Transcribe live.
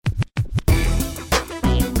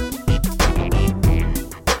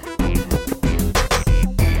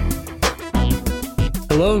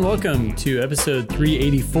Hello and welcome to episode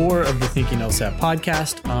 384 of the Thinking LSAT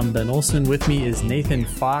podcast. I'm Ben Olson. With me is Nathan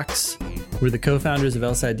Fox. We're the co-founders of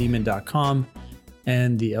LSATdemon.com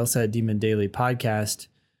and the LSAT Demon Daily podcast.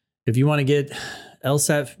 If you want to get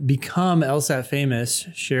become LSAT famous,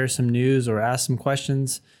 share some news or ask some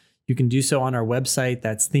questions, you can do so on our website.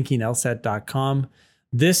 That's thinkinglsat.com.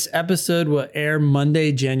 This episode will air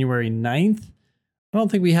Monday, January 9th. I don't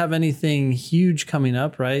think we have anything huge coming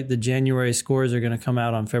up, right? The January scores are going to come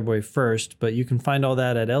out on February 1st, but you can find all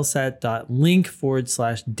that at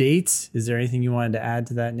lsat.link/dates. Is there anything you wanted to add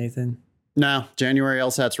to that, Nathan? No, January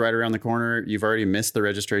LSAT's right around the corner. You've already missed the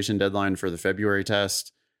registration deadline for the February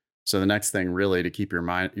test. So the next thing really to keep your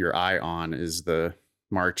eye on is the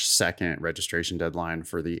March 2nd registration deadline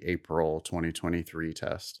for the April 2023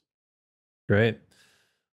 test. Great.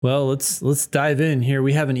 Well, let's dive in here.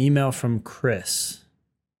 We have an email from Chris.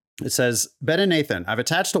 It says, Ben and Nathan, I've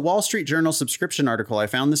attached a Wall Street Journal subscription article I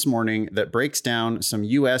found this morning that breaks down some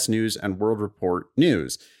U.S. News and World Report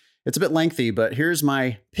news. It's a bit lengthy, but here's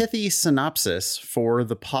my pithy synopsis for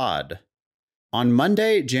the pod. On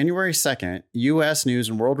Monday, January 2nd, U.S. News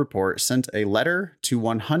and World Report sent a letter to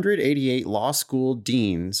 188 law school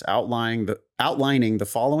deans outlining the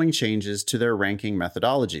following changes to their ranking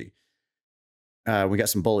methodology. We got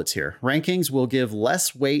some bullets here. Rankings will give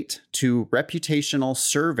less weight to reputational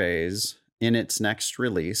surveys in its next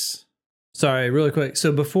release. Sorry, really quick.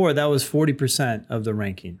 So before, that was 40% of the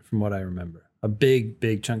ranking, from what I remember. A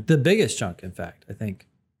big chunk. The biggest chunk, in fact, I think.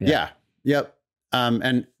 Yeah. Yep.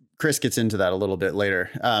 And Chris gets into that a little bit later.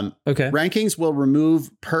 Okay. Rankings will remove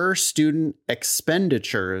per student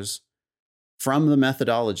expenditures from the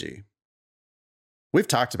methodology. We've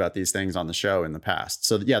talked about these things on the show in the past.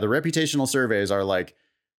 So yeah, the reputational surveys are like,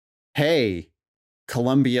 hey,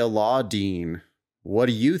 Columbia Law Dean, what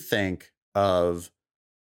do you think of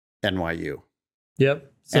NYU? Yep.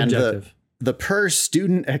 Subjective. And the per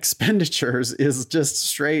student expenditures is just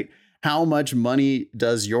straight. How much money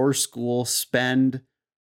does your school spend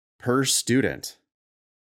per student?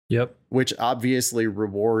 Yep. Which obviously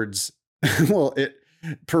rewards, well, it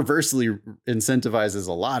perversely incentivizes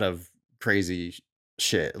a lot of crazy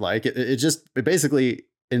shit. Like it basically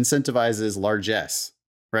incentivizes largesse,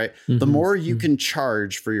 right? Mm-hmm. The more you can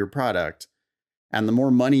charge for your product and the more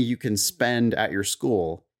money you can spend at your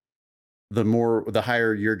school, the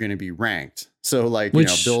higher you're going to be ranked. So like,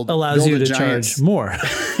 which allows you to charge more.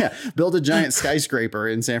 Yeah. Build a giant skyscraper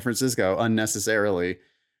in San Francisco unnecessarily.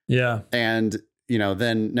 Yeah. And,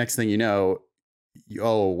 then next thing you know,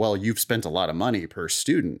 you've spent a lot of money per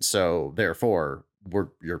student. So therefore,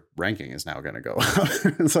 your ranking is now going to go up.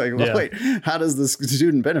 It's like, well, wait, how does the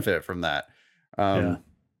student benefit from that?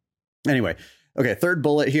 Anyway, okay. Third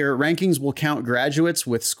bullet here. Rankings will count graduates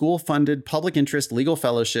with school funded public interest legal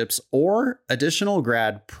fellowships or additional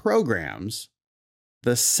grad programs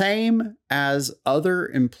the same as other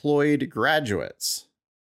employed graduates,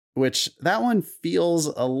 which that one feels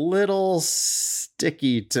a little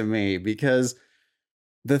sticky to me because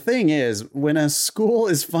the thing is, when a school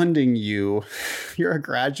is funding you, you're a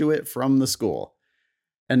graduate from the school,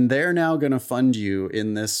 and they're now going to fund you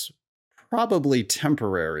in this probably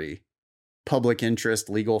temporary public interest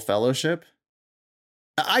legal fellowship.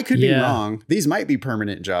 I could be wrong. These might be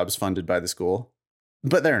permanent jobs funded by the school,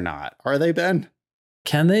 but they're not. Are they, Ben?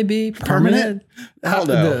 Can they be permanent? Hell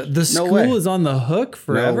no. The school is on the hook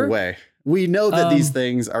forever? No way. We know that these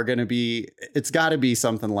things are going to be, it's got to be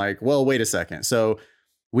something like, well, wait a second. So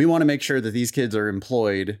we want to make sure that these kids are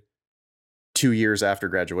employed 2 years after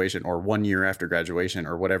graduation or 1 year after graduation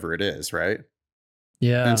or whatever it is, right?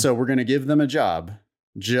 Yeah. And so we're going to give them a job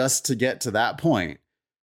just to get to that point.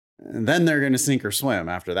 And then they're going to sink or swim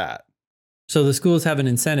after that. So the schools have an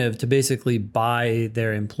incentive to basically buy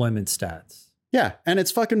their employment stats. Yeah. And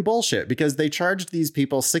it's fucking bullshit because they charged these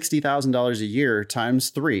people $60,000 a year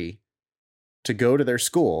times 3 to go to their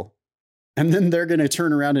school. And then they're going to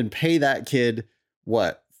turn around and pay that kid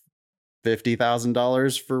what,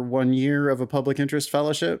 $50,000 for 1 year of a public interest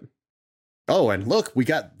fellowship? Oh, and look,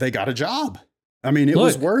 they got a job. I mean, it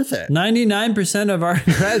was worth it. 99% of our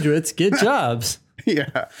graduates get jobs.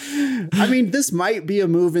 Yeah. I mean, this might be a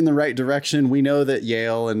move in the right direction. We know that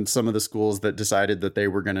Yale and some of the schools that decided that they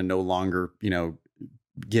were going to no longer,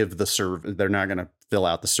 give the survey, they're not going to fill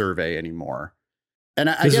out the survey anymore.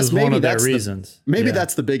 And I guess maybe that's reasons.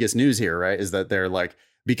 That's the biggest news here, right? Is that they're like,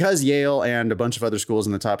 because Yale and a bunch of other schools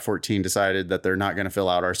in the top 14 decided that they're not going to fill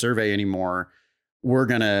out our survey anymore, we're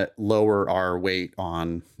going to lower our weight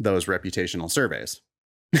on those reputational surveys.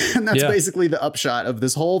 And that's basically the upshot of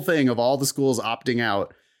this whole thing of all the schools opting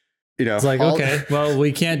out. It's like, okay, well,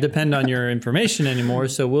 we can't depend on your information anymore,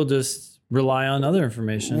 so we'll just rely on other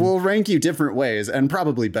information. We'll rank you different ways and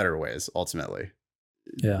probably better ways ultimately.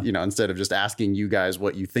 Yeah. Instead of just asking you guys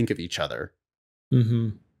what you think of each other. Mm-hmm.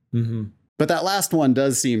 Mm-hmm. But that last one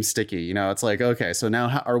does seem sticky. It's like, okay, so now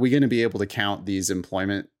how are we going to be able to count these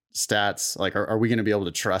employment stats? Like, are we going to be able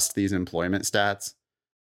to trust these employment stats?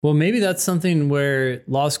 Well, maybe that's something where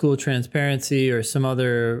law school transparency or some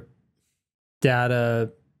other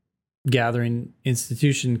data gathering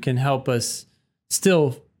institution can help us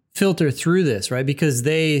still filter through this, right? Because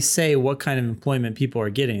they say what kind of employment people are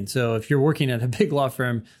getting. So if you're working at a big law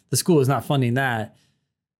firm, the school is not funding that.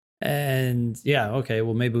 And yeah, okay,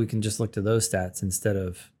 well, maybe we can just look to those stats instead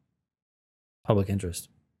of public interest.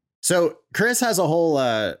 So Chris has a whole,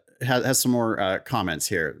 has some more comments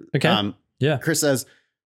here. Okay. Yeah. Chris says,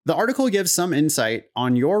 the article gives some insight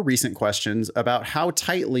on your recent questions about how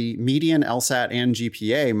tightly median LSAT and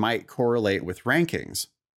GPA might correlate with rankings.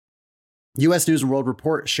 U.S. News and World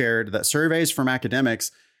Report shared that surveys from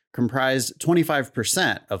academics comprised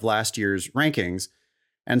 25% of last year's rankings,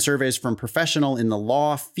 and surveys from professionals in the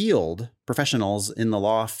law field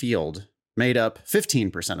made up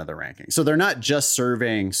 15% of the rankings. So they're not just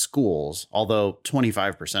surveying schools, although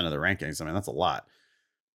 25% of the rankings, I mean, that's a lot.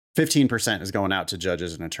 15% is going out to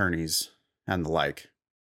judges and attorneys and the like.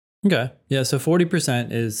 Okay. Yeah. So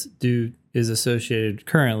 40% is associated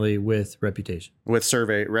currently with reputation. With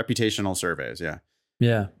reputational surveys. Yeah.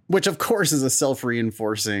 Yeah. Which of course is a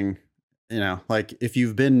self-reinforcing, like if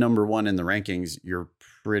you've been number one in the rankings, you're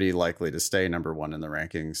pretty likely to stay number one in the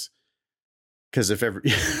rankings. Because if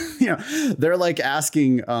they're like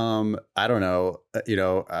asking, I don't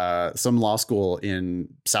know, some law school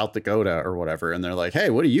in South Dakota or whatever. And they're like, hey,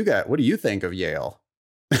 what do you got? What do you think of Yale?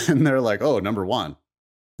 And they're like, oh, number one.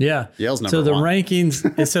 Yeah. Yale's number one. So the one.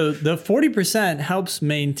 rankings, so the 40% helps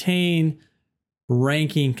maintain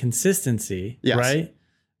ranking consistency, yes. Right?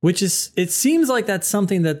 Which is, it seems like that's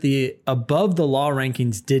something that the above the law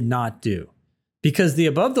rankings did not do. Because the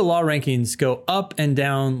above the law rankings go up and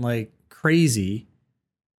down like crazy.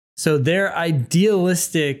 So they're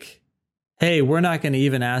idealistic. Hey, we're not going to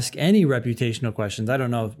even ask any reputational questions. I don't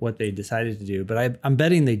know what they decided to do, but I'm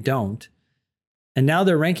betting they don't. And now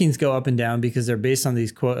their rankings go up and down because they're based on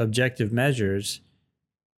these quote objective measures.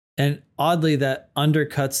 And oddly, that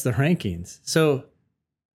undercuts the rankings. So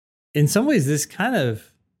in some ways, this kind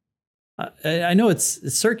of, I know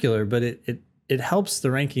it's circular, but it helps the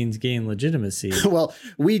rankings gain legitimacy. Well,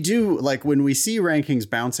 we do, like when we see rankings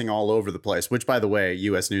bouncing all over the place, which by the way,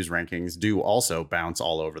 US News rankings do also bounce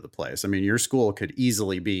all over the place. I mean, your school could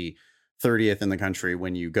easily be 30th in the country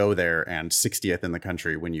when you go there and 60th in the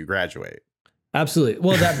country when you graduate. Absolutely.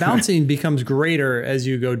 Well, that bouncing becomes greater as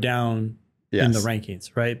you go down in the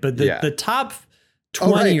rankings, right? But the top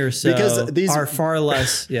 20 or so because these are far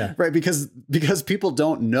less. Yeah. Right. Because people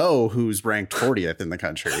don't know who's ranked 40th in the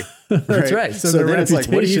country. That's right. So then it's like,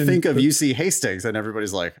 what do you think of UC Hastings? And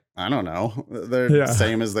everybody's like, I don't know. They're the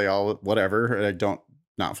same as they all, whatever.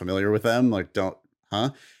 Not familiar with them. Like,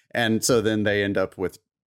 And so then they end up with,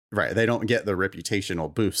 they don't get the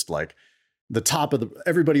reputational boost. Like the top of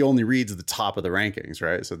everybody only reads the top of the rankings.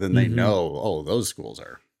 Right. So then they know, oh, those schools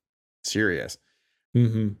are serious.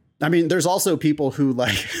 Mm-hmm. I mean, there's also people who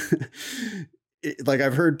like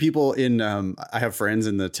I've heard people in I have friends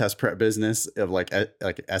in the test prep business of like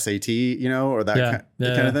SAT, or that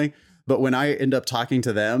kind of thing. But when I end up talking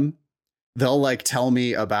to them, they'll like tell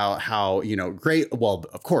me about how, great. Well,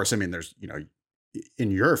 of course, I mean, there's,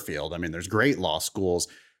 in your field, I mean, there's great law schools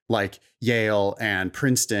like Yale and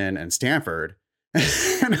Princeton and Stanford.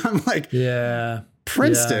 And I'm like,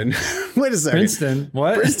 Princeton. Yeah. Wait a second. Princeton.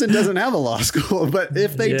 What? Princeton doesn't have a law school, but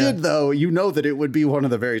if they did, though, that it would be one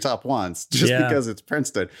of the very top ones just because it's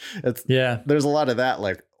Princeton. There's a lot of that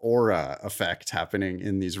like aura effect happening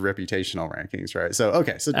in these reputational rankings, right? So,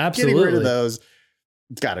 okay. So Getting rid of those,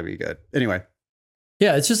 it's got to be good. Anyway.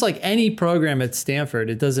 Yeah. It's just like any program at Stanford.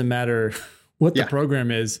 It doesn't matter what the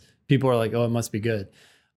program is. People are like, oh, it must be good.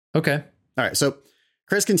 Okay. All right. So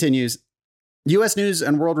Chris continues. U.S. News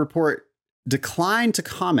and World Report declined to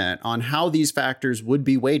comment on how these factors would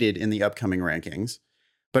be weighted in the upcoming rankings,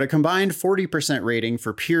 but a combined 40% rating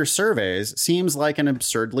for peer surveys seems like an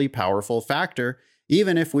absurdly powerful factor,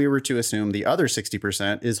 even if we were to assume the other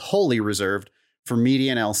 60% is wholly reserved for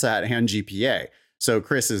median LSAT and GPA. So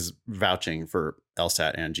Chris is vouching for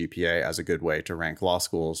LSAT and GPA as a good way to rank law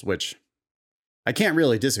schools, which I can't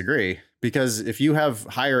really disagree, because if you have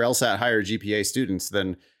higher LSAT, higher GPA students,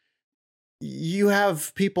 then you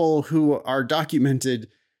have people who are documented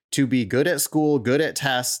to be good at school, good at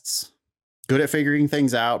tests, good at figuring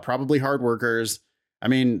things out, probably hard workers. I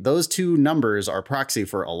mean, those two numbers are proxy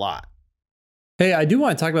for a lot. Hey, I do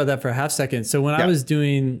want to talk about that for a half second. So when I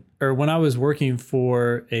was working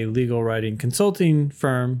for a legal writing consulting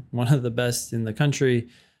firm, one of the best in the country,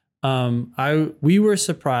 we were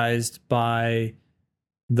surprised by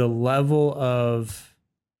the level of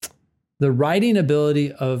the writing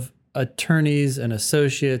ability of attorneys and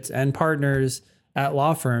associates and partners at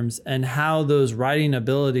law firms, and how those writing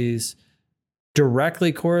abilities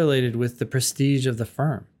directly correlated with the prestige of the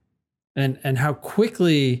firm, and how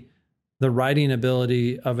quickly the writing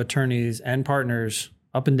ability of attorneys and partners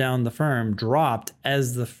up and down the firm dropped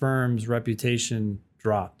as the firm's reputation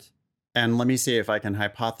dropped. And let me see if I can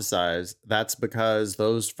hypothesize. That's because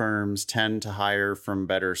those firms tend to hire from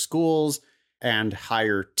better schools and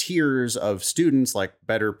higher tiers of students, like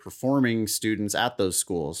better performing students at those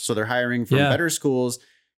schools. So they're hiring from better schools,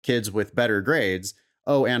 kids with better grades.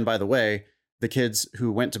 Oh, and by the way, the kids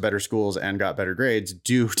who went to better schools and got better grades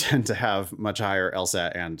do tend to have much higher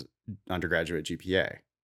LSAT and undergraduate GPA.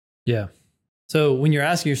 Yeah. So when you're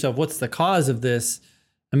asking yourself, what's the cause of this?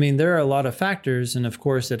 I mean, there are a lot of factors, and of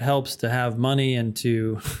course it helps to have money and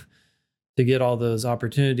to get all those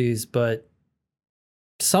opportunities, but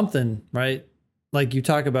something, right? Like you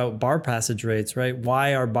talk about bar passage rates, right?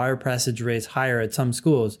 Why are bar passage rates higher at some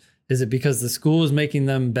schools? Is it because the school is making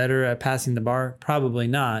them better at passing the bar? Probably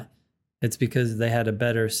not. It's because they had a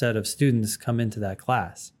better set of students come into that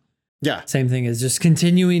class. Yeah. Same thing as just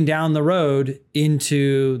continuing down the road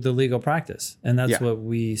into the legal practice. And that's what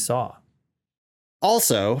we saw.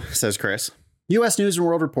 Also, says Chris, U.S. News and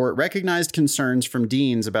World Report recognized concerns from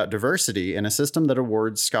deans about diversity in a system that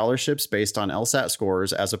awards scholarships based on LSAT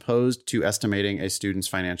scores as opposed to estimating a student's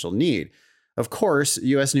financial need. Of course,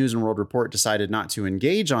 U.S. News and World Report decided not to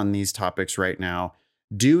engage on these topics right now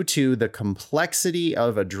due to the complexity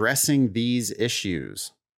of addressing these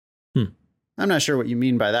issues. I'm not sure what you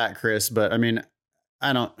mean by that, Chris, but I mean,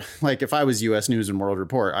 I don't like if I was U.S. News and World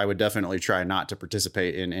Report, I would definitely try not to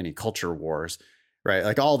participate in any culture wars, right?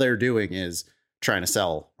 Like all they're doing is trying to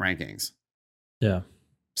sell rankings. Yeah.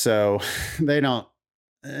 So they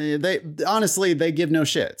honestly, they give no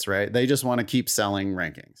shits, right? They just want to keep selling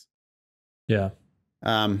rankings. Yeah.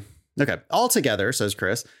 Okay. Altogether, says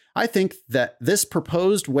Chris, I think that this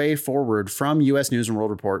proposed way forward from U.S. News and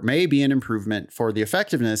World Report may be an improvement for the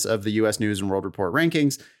effectiveness of the U.S. News and World Report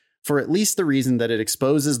rankings, for at least the reason that it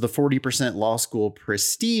exposes the 40% law school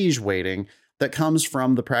prestige weighting that comes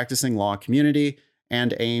from the practicing law community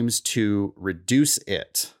and aims to reduce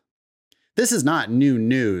it. This is not new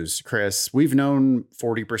news, Chris. We've known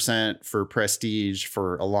 40% for prestige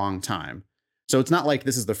for a long time. So it's not like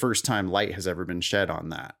this is the first time light has ever been shed on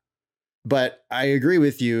that. But I agree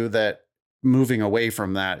with you that moving away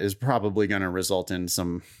from that is probably going to result in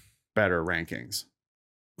some better rankings.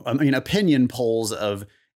 I mean, opinion polls of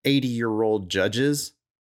 80-year-old judges.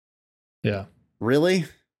 Yeah. Really?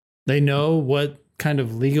 They know what kind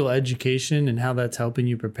of legal education and how that's helping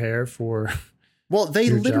you prepare for. Well,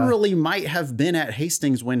 they literally might have been at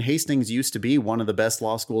Hastings when Hastings used to be one of the best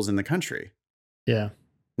law schools in the country. Yeah.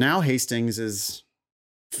 Now Hastings is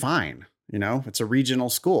fine. You know, it's a regional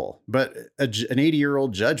school, but an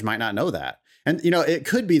 80-year-old judge might not know that. And, you know, it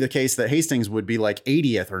could be the case that Hastings would be like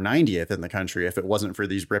 80th or 90th in the country if it wasn't for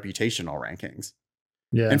these reputational rankings.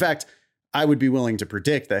 Yeah. In fact, I would be willing to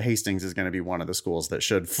predict that Hastings is going to be one of the schools that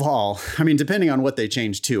should fall. I mean, depending on what they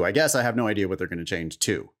change to, I guess I have no idea what they're going to change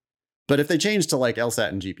to. But if they change to like LSAT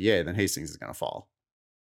and GPA, then Hastings is going to fall.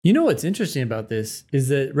 You know what's interesting about this is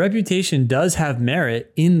that reputation does have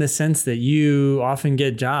merit in the sense that you often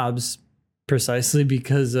get jobs precisely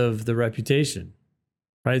because of the reputation,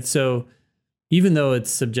 right? So even though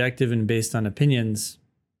it's subjective and based on opinions,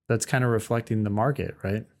 that's kind of reflecting the market,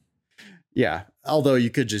 right? Yeah. Although you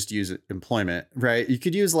could just use employment, right? You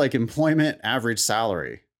could use like employment average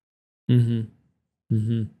salary. Mm-hmm.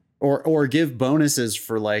 Mm-hmm. Or give bonuses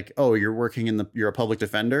for like, oh, you're a public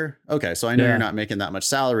defender. Okay. So I know you're not making that much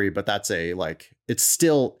salary, but that's it's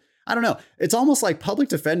still, I don't know. It's almost like public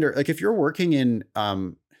defender. Like if you're working in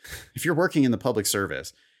the public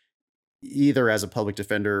service, either as a public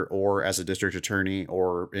defender or as a district attorney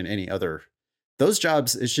or in any other, those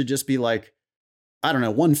jobs, it should just be like, I don't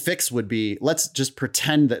know. One fix would be, let's just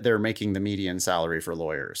pretend that they're making the median salary for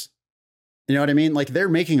lawyers. You know what I mean? Like they're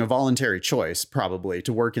making a voluntary choice probably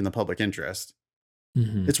to work in the public interest.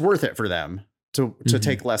 Mm-hmm. It's worth it for them to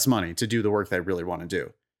take less money to do the work they really want to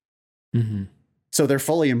do. Mm-hmm. So they're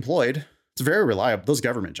fully employed. It's very reliable. Those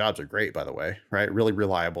government jobs are great, by the way, right? Really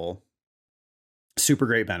reliable, super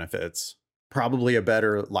great benefits, probably a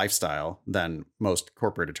better lifestyle than most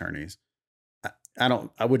corporate attorneys.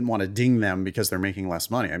 I wouldn't want to ding them because they're making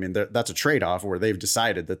less money. I mean, that's a trade-off where they've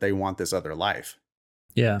decided that they want this other life.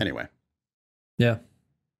 Yeah. Anyway. Yeah.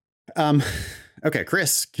 Okay,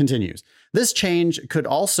 Chris continues. This change could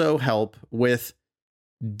also help with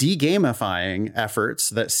de-gamifying efforts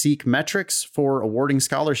that seek metrics for awarding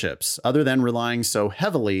scholarships, other than relying so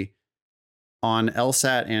heavily on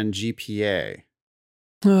LSAT and GPA.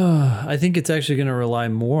 I think it's actually going to rely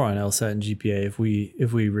more on LSAT and GPA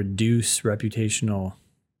if we reduce reputational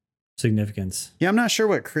significance. Yeah, I'm not sure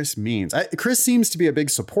what Chris means. Chris seems to be a big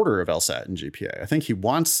supporter of LSAT and GPA. I think he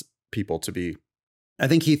wants people to be. I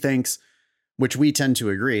think he thinks, which we tend to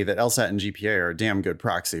agree, that LSAT and GPA are a damn good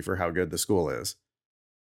proxy for how good the school is.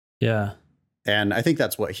 Yeah. And I think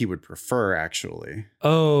that's what he would prefer, actually.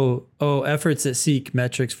 Oh, efforts that seek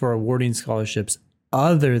metrics for awarding scholarships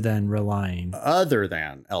other than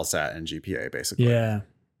LSAT and GPA, basically.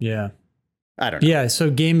 Yeah. I don't know. Yeah.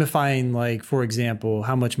 So gamifying, like, for example,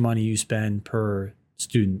 how much money you spend per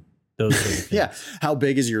student. Those sort of things. Yeah. How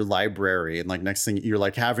big is your library? And like next thing you're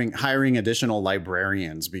like hiring additional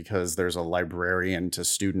librarians because there's a librarian to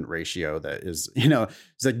student ratio that is,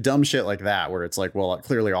 it's like dumb shit like that, where it's like, well,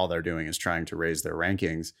 clearly all they're doing is trying to raise their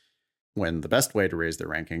rankings, when the best way to raise their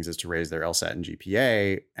rankings is to raise their LSAT and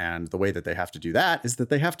GPA. And the way that they have to do that is that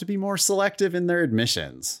they have to be more selective in their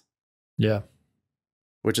admissions. Yeah.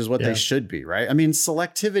 Which is what they should be, right? I mean,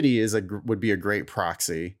 selectivity would be a great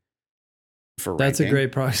proxy for ranking. That's a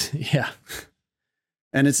great proxy. Yeah.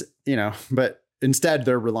 And it's, but instead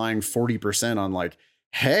they're relying 40% on like,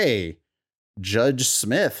 hey, Judge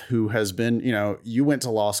Smith, who has been, you went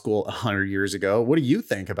to law school 100 years ago. What do you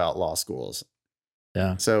think about law schools?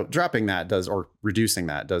 Yeah. So dropping that or reducing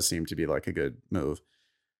that does seem to be like a good move.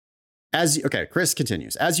 Chris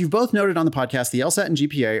continues. As you've both noted on the podcast, the LSAT and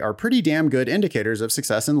GPA are pretty damn good indicators of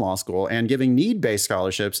success in law school, and giving need-based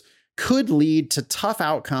scholarships could lead to tough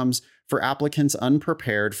outcomes for applicants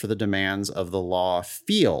unprepared for the demands of the law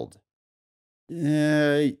field.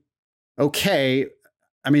 Okay.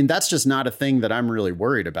 I mean, that's just not a thing that I'm really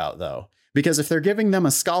worried about, though, because if they're giving them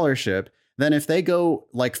a scholarship, then if they go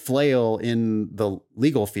like flail in the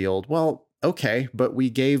legal field, well, okay, but we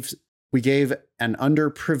gave an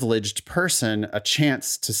underprivileged person a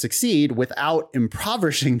chance to succeed without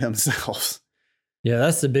impoverishing themselves. Yeah,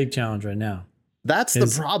 that's the big challenge right now. That's the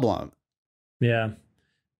problem. Yeah.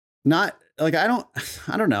 Not like, I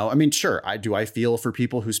don't know. I mean, sure. I feel for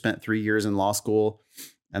people who spent 3 years in law school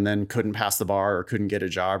and then couldn't pass the bar or couldn't get a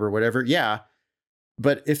job or whatever. Yeah.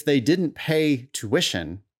 But if they didn't pay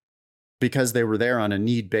tuition because they were there on a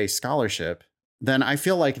need-based scholarship, then I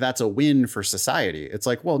feel like that's a win for society. It's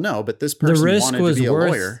like, well, no, but this person wanted to be a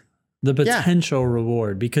lawyer. The potential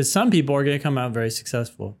reward, because some people are going to come out very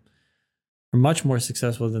successful, or much more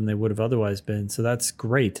successful than they would have otherwise been. So that's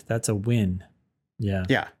great. That's a win. Yeah.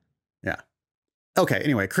 Yeah. Okay.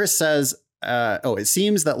 Anyway, Chris says, it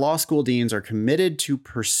seems that law school deans are committed to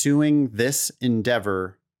pursuing this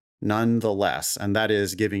endeavor nonetheless, and that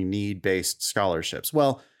is giving need-based scholarships.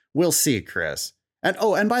 Well, we'll see, Chris.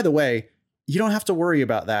 And by the way, you don't have to worry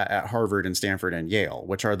about that at Harvard and Stanford and Yale,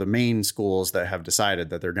 which are the main schools that have decided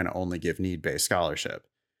that they're going to only give need-based scholarship.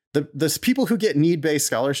 The people who get need-based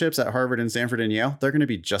scholarships at Harvard and Stanford and Yale, they're going to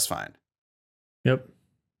be just fine. Yep.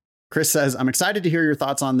 Chris says, I'm excited to hear your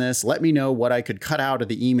thoughts on this. Let me know what I could cut out of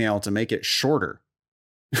the email to make it shorter.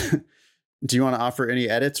 Do you want to offer any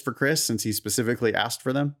edits for Chris since he specifically asked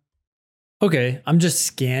for them? Okay. I'm just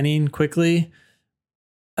scanning quickly.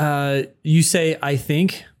 You say, I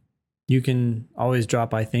think. You can always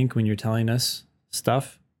drop I think when you're telling us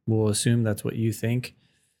stuff. We'll assume that's what you think.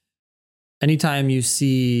 Anytime you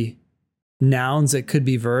see nouns that could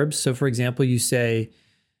be verbs. So for example, you say,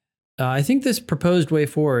 I think this proposed way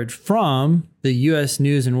forward from the U.S.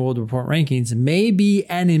 News and World Report rankings may be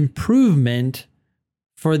an improvement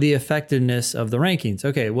for the effectiveness of the rankings.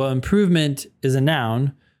 Okay, well, improvement is a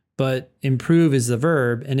noun, but improve is the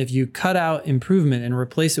verb. And if you cut out improvement and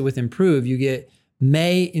replace it with improve, you get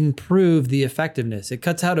may improve the effectiveness. It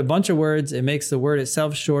cuts out a bunch of words. It makes the word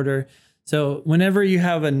itself shorter. So whenever you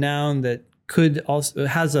have a noun that could also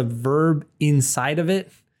has a verb inside of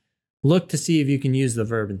it, look to see if you can use the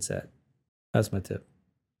verb instead. That's my tip.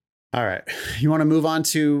 All right. You want to move on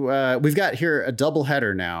to, we've got here a double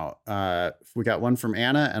header now. We got one from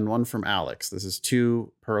Anna and one from Alex. This is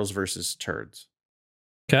 2 pearls versus turds.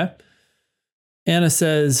 Okay. Anna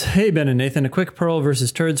says, hey, Ben and Nathan, a quick pearl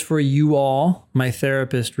versus turds for you all. My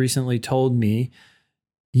therapist recently told me,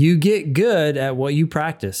 you get good at what you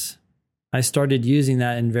practice. I started using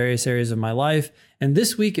that in various areas of my life, and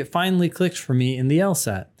this week it finally clicked for me in the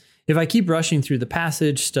LSAT. If I keep rushing through the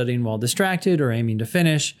passage, studying while distracted, or aiming to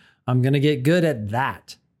finish, I'm going to get good at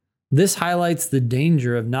that. This highlights the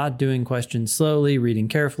danger of not doing questions slowly, reading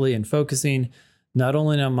carefully, and focusing. not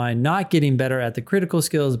only am I not getting better at the critical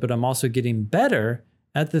skills, but I'm also getting better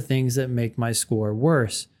at the things that make my score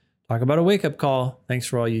worse. Talk about a wake-up call. Thanks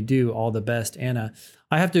for all you do. All the best, Anna.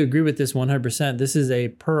 I have to agree with this 100%. This is a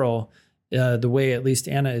pearl, the way at least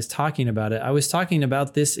Anna is talking about it. I was talking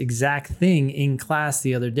about this exact thing in class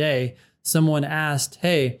the other day. Someone asked,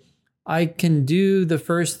 hey, I can do the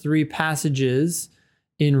first 3 passages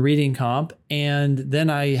in reading comp, and then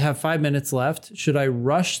I have 5 minutes left. Should I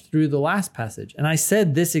rush through the last passage? And I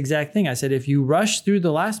said this exact thing. I said, if you rush through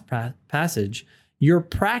the last passage, you're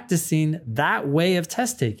practicing that way of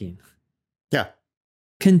test taking. Yeah.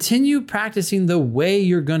 Continue practicing the way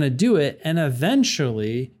you're going to do it, and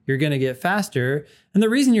eventually you're going to get faster. And the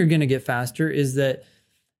reason you're going to get faster is that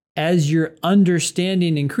as your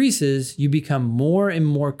understanding increases, you become more and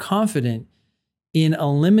more confident in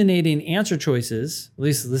eliminating answer choices. At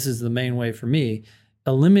least this is the main way for me.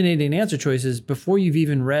 Eliminating answer choices before you've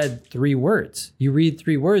even read 3 words. You read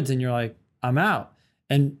 3 words and you're like, I'm out.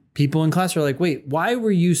 And people in class are like, wait, why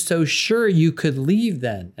were you so sure you could leave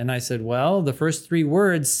then? And I said, well, the first 3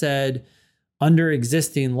 words said under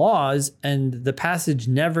existing laws, and the passage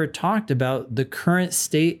never talked about the current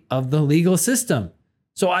state of the legal system.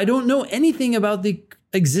 So I don't know anything about the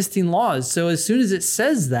existing laws. So as soon as it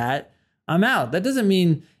says that, I'm out. That doesn't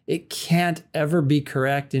mean it can't ever be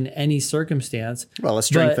correct in any circumstance. Well, a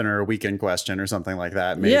strengthen or a weaken question or something like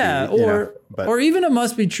that. Maybe, yeah, or even it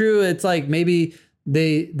must be true. It's like maybe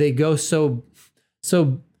they go such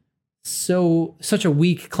a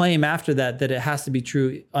weak claim after that it has to be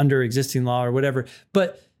true under existing law or whatever.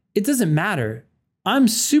 But it doesn't matter. I'm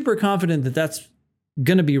super confident that that's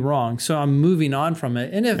going to be wrong. So I'm moving on from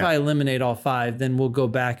it. And if I eliminate all 5, then we'll go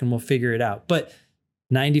back and we'll figure it out. But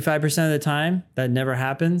 95% of the time, that never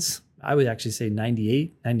happens. I would actually say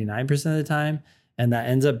 98, 99% of the time. And that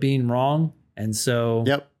ends up being wrong. And so,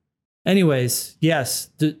 anyways, yes,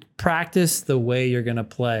 practice the way you're going to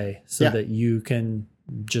play so that you can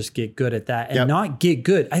just get good at that and not get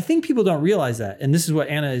good. I think people don't realize that. And this is what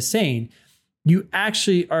Anna is saying. You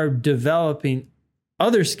actually are developing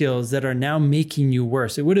other skills that are now making you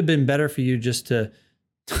worse. It would have been better for you just to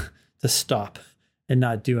stop and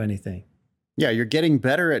not do anything. Yeah, you're getting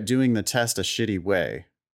better at doing the test a shitty way.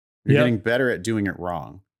 You're getting better at doing it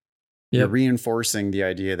wrong. You're reinforcing the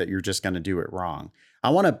idea that you're just going to do it wrong. I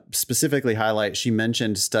want to specifically highlight, she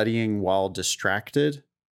mentioned studying while distracted.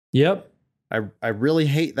 Yep. I really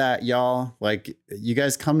hate that, y'all. Like, you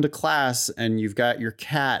guys come to class and you've got your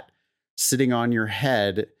cat sitting on your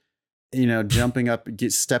head, jumping up,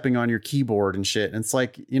 stepping on your keyboard and shit. And it's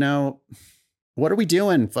like, what are we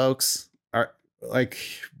doing, folks?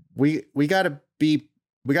 We got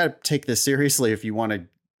to take this seriously if you want to.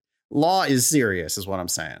 Law is serious is what I'm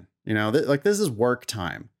saying. This is work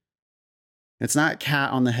time. It's not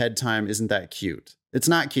cat on the head time. Isn't that cute? It's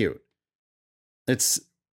not cute.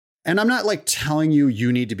 And I'm not like telling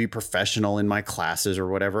you need to be professional in my classes or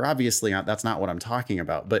whatever. Obviously, that's not what I'm talking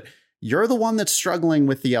about. But you're the one that's struggling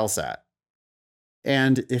with the LSAT.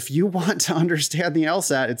 And if you want to understand the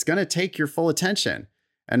LSAT, it's going to take your full attention.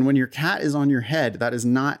 And when your cat is on your head, that is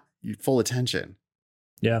not full attention.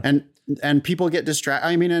 Yeah. And people get distracted.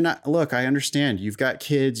 I mean, look, I understand. You've got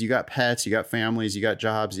kids, you got pets, you got families, you got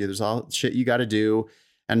jobs. There's all shit you got to do.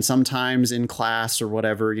 And sometimes in class or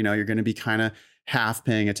whatever, you're going to be kind of half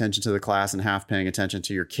paying attention to the class and half paying attention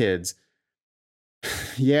to your kids.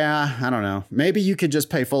 Yeah, I don't know. Maybe you could just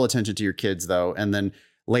pay full attention to your kids, though, and then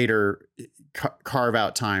later carve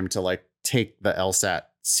out time to take the LSAT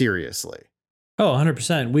seriously. Oh,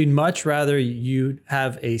 100%. We'd much rather you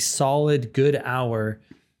have a solid, good hour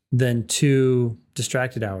than 2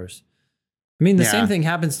 distracted hours. I mean, the same thing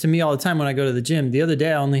happens to me all the time when I go to the gym. The other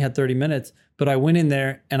day, I only had 30 minutes, but I went in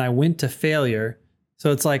there and I went to failure.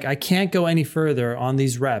 So it's like, I can't go any further on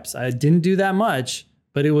these reps. I didn't do that much,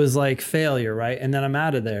 but it was like failure, right? And then I'm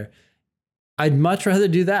out of there. I'd much rather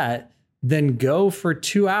do that than go for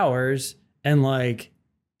 2 hours and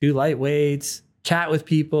do light weights, chat with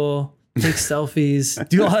people, take selfies,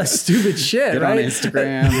 do all that stupid shit, Get right? on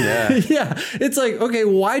Instagram. Yeah. Yeah. It's like, okay,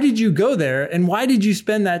 why did you go there? And why did you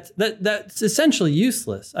spend that's essentially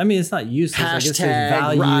useless. I mean, it's not useless. I guess there's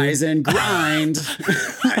value. Rise and grind.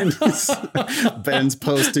 And Ben's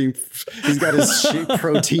posting. He's got his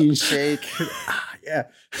protein shake. Yeah.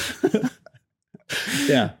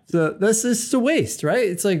 Yeah. So that's just a waste, right?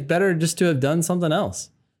 It's better just to have done something else.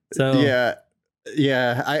 So yeah.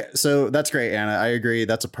 So that's great, Anna. I agree.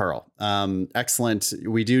 That's a pearl. Excellent.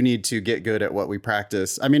 We do need to get good at what we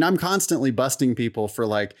practice. I mean, I'm constantly busting people for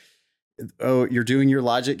you're doing your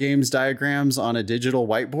logic games diagrams on a digital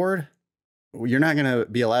whiteboard. you're not going to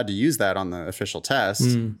be allowed to use that on the official test.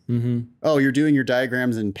 Mm-hmm. Oh, you're doing your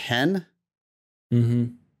diagrams in pen?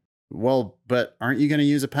 Mm-hmm. Well, but aren't you going to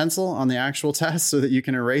use a pencil on the actual test so that you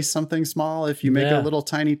can erase something small if you make a little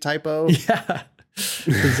tiny typo? Yeah,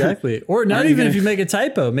 exactly. Or not even if you make a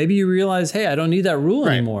typo. Maybe you realize, hey, I don't need that rule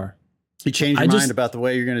anymore. You change your mind about the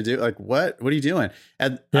way you're going to do it. Like, what are you doing?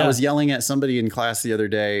 And I was yelling at somebody in class the other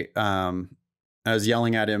day. I was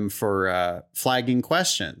yelling at him for flagging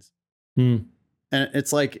questions. And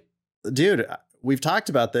it's like, dude, we've talked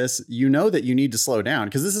about this. You know that you need to slow down,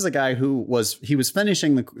 because this is a guy who was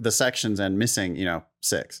finishing the sections and missing,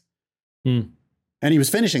 6. And he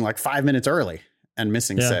was finishing like 5 minutes early and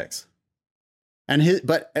missing 6.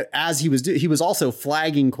 But as he was also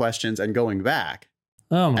flagging questions and going back.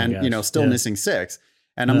 Oh my gosh. Still missing 6.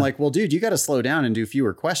 And I'm like, well, dude, you got to slow down and do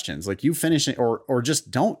fewer questions. Like, you finish it or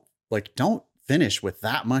just don't finish with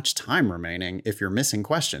that much time remaining. If you're missing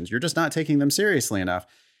questions, you're just not taking them seriously enough.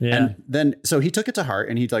 Yeah. And then, so he took it to heart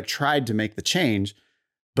and he tried to make the change.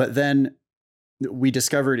 But then we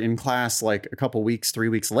discovered in class, like a couple weeks, 3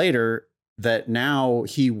 weeks later, that now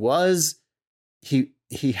he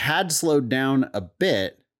had slowed down a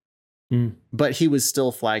bit, but he was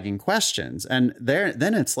still flagging questions. And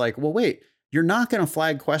then it's like, well, wait, you're not going to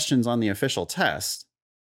flag questions on the official test.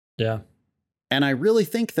 Yeah. And I really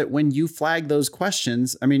think that when you flag those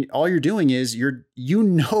questions, I mean, all you're doing is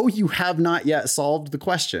you have not yet solved the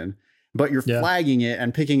question, but you're flagging it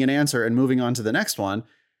and picking an answer and moving on to the next one.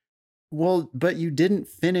 Well, but you didn't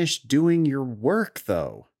finish doing your work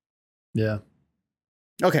though. Yeah.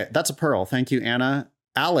 Okay. That's a pearl. Thank you, Anna.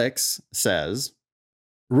 Alex says,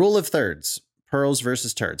 rule of thirds, pearls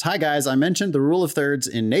versus turds. Hi guys. I mentioned the rule of thirds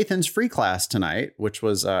in Nathan's free class tonight, which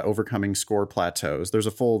was overcoming score plateaus. There's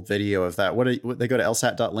a full video of that. They go to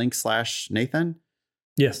lsat.link/Nathan.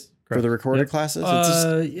 Yes. Correct. For the recorded classes?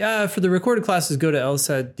 For the recorded classes, go to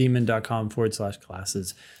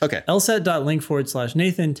lsatdemon.com/classes. Okay.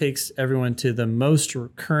 lsat.link/Nathan takes everyone to the most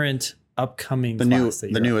current upcoming class.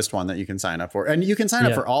 The newest one that you can sign up for. And you can sign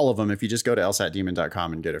up for all of them if you just go to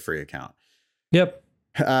lsatdemon.com and get a free account. Yep.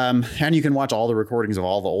 And you can watch all the recordings of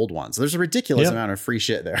all the old ones. There's a ridiculous amount of free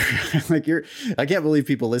shit there. I can't believe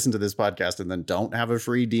people listen to this podcast and then don't have a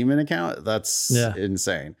free Demon account. That's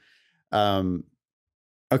insane.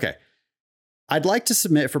 Okay. I'd like to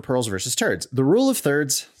submit for pearls versus turds. The rule of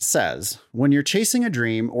thirds says when you're chasing a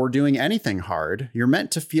dream or doing anything hard, you're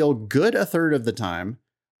meant to feel good a third of the time,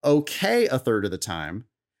 okay a third of the time,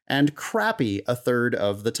 and crappy a third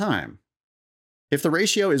of the time. If the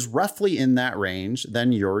ratio is roughly in that range,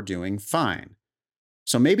 then you're doing fine.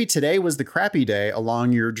 So maybe today was the crappy day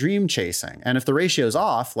along your dream chasing. And if the ratio is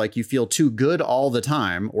off, like you feel too good all the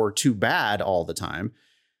time or too bad all the time,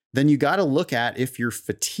 then you got to look at if you're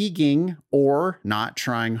fatiguing or not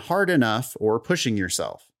trying hard enough or pushing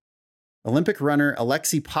yourself. Olympic runner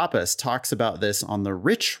Alexi Pappas talks about this on the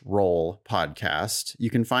Rich Roll podcast. You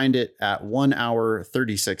can find it at 1 hour,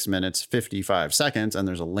 36 minutes, 55 seconds. And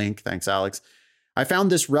there's a link. Thanks, Alex. I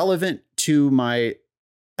found this relevant to my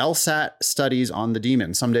LSAT studies on the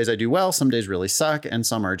Demon. Some days I do well, some days really suck, and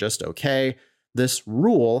some are just okay. This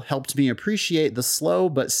rule helped me appreciate the slow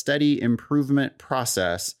but steady improvement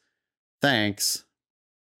process. Thanks,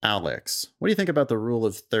 Alex. What do you think about the rule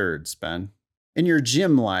of thirds, Ben? In your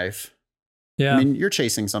gym life, I mean, you're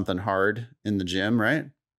chasing something hard in the gym, right?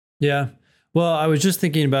 Yeah. Well, I was just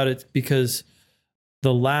thinking about it because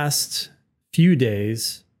the last few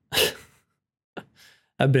days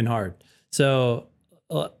have been hard. So,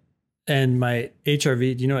 and my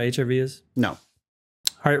HRV, do you know what HRV is? No.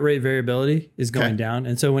 Heart rate variability is going down.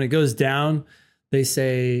 And so when it goes down, they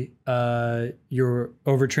say you're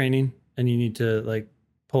overtraining and you need to like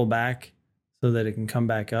pull back so that it can come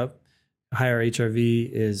back up. Higher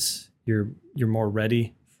HRV is you're more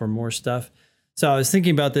ready for more stuff. So I was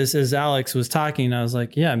thinking about this as Alex was talking. I was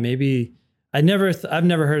like, yeah, maybe I've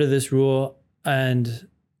never heard of this rule. And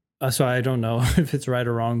so I don't know if it's right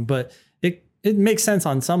or wrong, but it makes sense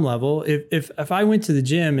on some level. If I went to the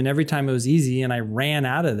gym and every time it was easy and I ran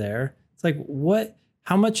out of there, it's like,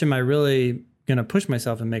 how much am I really going to push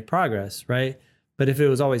myself and make progress? Right. But if it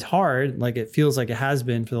was always hard, like it feels like it has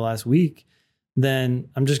been for the last week, then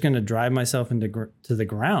I'm just going to drive myself to the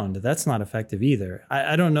ground. That's not effective either.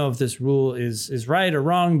 I don't know if this rule is right or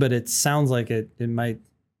wrong, but it sounds like it might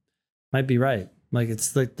be right. Like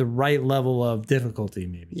it's like the right level of difficulty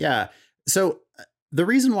maybe. Yeah. So the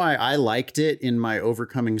reason why I liked it in my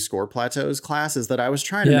Overcoming Score Plateaus class is that I was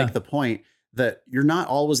trying to make the point that you're not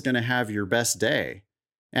always going to have your best day.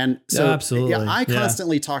 And so absolutely. I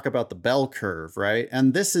constantly talk about the bell curve, right?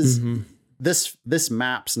 And this is this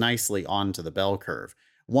maps nicely onto the bell curve.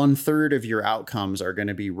 1/3 of your outcomes are going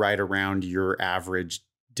to be right around your average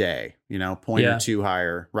day, point or two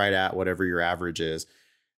higher, right at whatever your average is.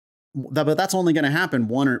 But that's only going to happen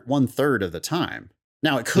 1/3 of the time.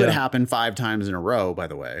 Now it could happen 5 times in a row, by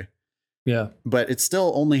the way. Yeah. But it's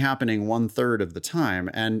still only happening 1/3 of the time.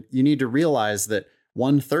 And you need to realize that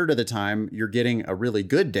 1/3 of the time you're getting a really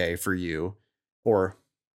good day for you, or,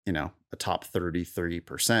 a top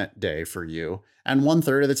 30% day for you. And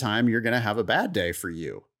 1/3 of the time you're going to have a bad day for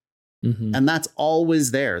you. Mm-hmm. And that's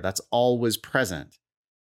always there. That's always present.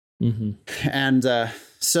 Mm-hmm. And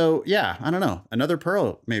so, yeah, I don't know. Another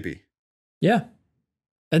pearl, maybe. Yeah.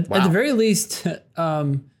 At the very least,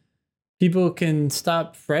 people can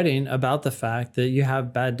stop fretting about the fact that you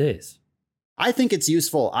have bad days. I think it's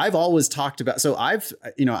useful. I've always talked about, so I've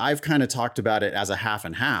kind of talked about it as a half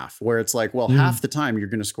and half, where it's like, well, half the time you're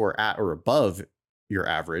going to score at or above your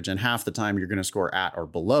average, and half the time you're going to score at or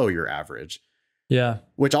below your average. Yeah.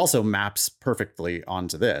 Which also maps perfectly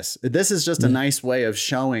onto this. This is just a nice way of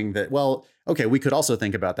showing that, well, okay, we could also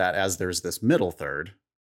think about that as there's this middle third.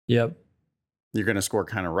 Yep. You're going to score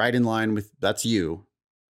kind of right in line with, that's you.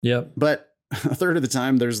 Yep. But 1/3 of the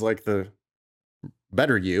time there's like the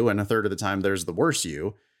better you, and 1/3 of the time there's the worse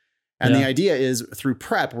you. And the idea is through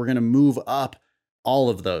prep, we're going to move up all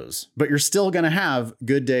of those, but you're still going to have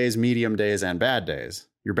good days, medium days, and bad days.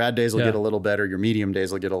 Your bad days will get a little better. Your medium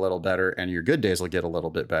days will get a little better, and your good days will get a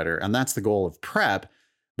little bit better. And that's the goal of prep.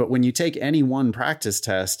 But when you take any one practice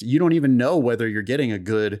test, you don't even know whether you're getting a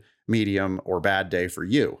good, medium, or bad day for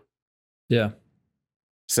you. Yeah.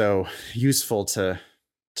 So useful to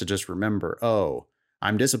just remember, oh,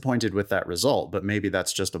 I'm disappointed with that result, but maybe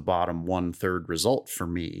that's just a bottom 1/3 result for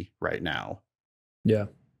me right now. Yeah.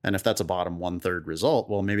 And if that's a bottom 1/3 result,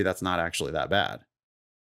 well, maybe that's not actually that bad.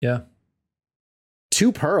 Yeah.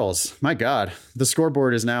 2 pearls. My God. The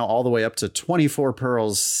scoreboard is now all the way up to 24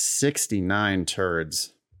 pearls, 69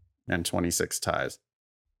 turds, and 26 ties.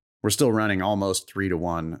 We're still running almost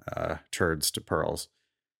 3-to-1 turds to pearls.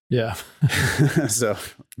 Yeah. So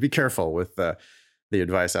be careful with the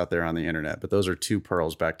advice out there on the internet. But those are 2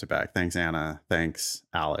 pearls back to back. Thanks, Anna. Thanks,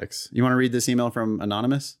 Alex. You want to read this email from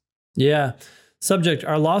Anonymous? Yeah. Subject: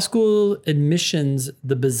 Are law school admissions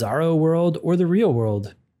the bizarro world or the real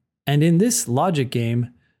world? And in this logic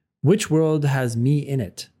game, which world has me in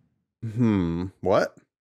it? What?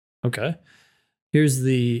 Okay. Here's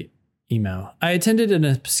the email. I attended an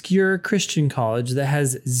obscure Christian college that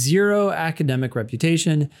has zero academic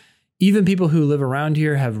reputation. Even people who live around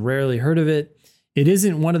here have rarely heard of it. It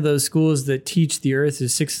isn't one of those schools that teach the earth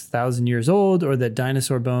is 6,000 years old or that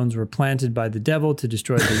dinosaur bones were planted by the devil to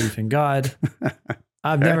destroy belief in God.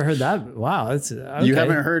 I've never heard that. Wow. That's okay. You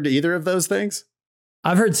haven't heard either of those things?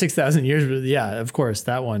 I've heard 6,000 years. But yeah, of course,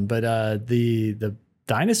 that one. But the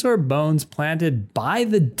dinosaur bones planted by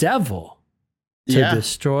the devil to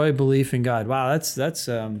destroy belief in God. Wow. That's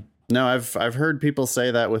No, I've heard people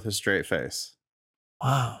say that with a straight face.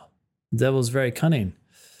 Wow. The devil's very cunning.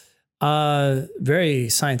 Very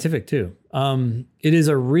scientific too. It is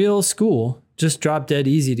a real school, just drop dead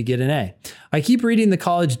easy to get an A. I keep reading the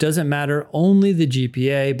college doesn't matter, only the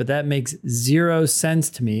GPA, but that makes zero sense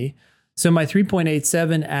to me. So my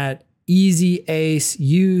 3.87 at Easy Ace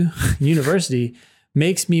University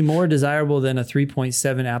makes me more desirable than a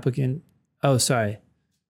 3.7 applicant. Oh, sorry.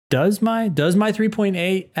 Does my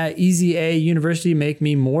 3.8 at Easy A University make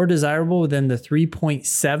me more desirable than the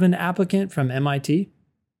 3.7 applicant from MIT?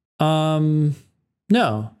 No.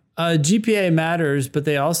 GPA matters, but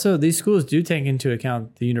these schools do take into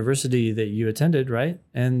account the university that you attended, right?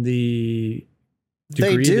 And the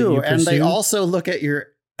degree they do, that you and they pursued. also look at your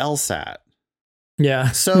LSAT.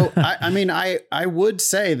 Yeah. So I would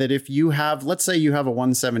say that if you have, let's say you have a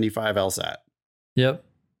 175 LSAT. Yep.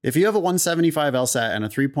 If you have a 175 LSAT and a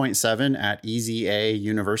 3.7 at Easy A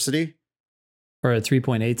University. Or a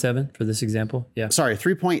 3.87 for this example. Yeah. Sorry,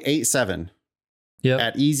 3.87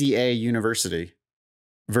 at Easy A University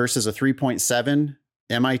versus a 3.7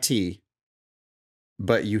 MIT,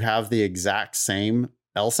 but you have the exact same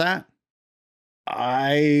LSAT.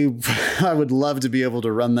 I would love to be able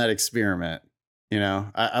to run that experiment.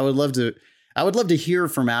 I would love to hear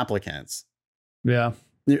from applicants. Yeah.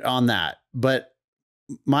 On that. But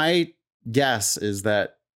my guess is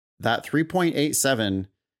that 3.87,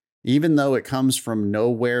 even though it comes from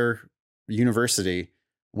nowhere university,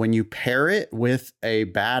 when you pair it with a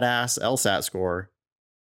badass LSAT score,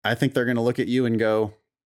 I think they're going to look at you and go,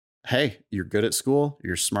 hey, you're good at school.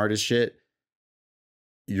 You're smart as shit.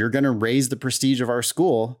 You're going to raise the prestige of our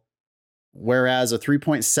school. Whereas a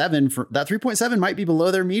 3.7, that 3.7 might be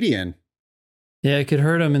below their median. Yeah, it could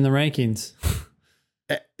hurt them in the rankings.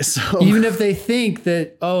 So Even if they think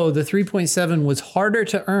that, oh, the 3.7 was harder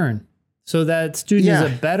to earn, so that student is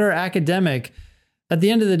a better academic, at the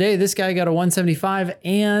end of the day, this guy got a 175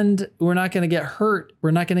 and we're not going to get hurt.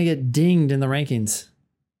 We're not going to get dinged in the rankings.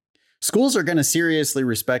 schools are going to seriously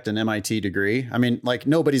respect an MIT degree. I mean, like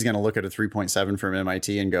nobody's going to look at a 3.7 from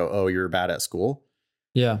MIT and go, oh, you're bad at school.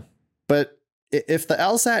 Yeah. But if the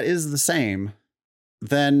LSAT is the same,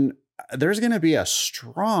 then there's going to be a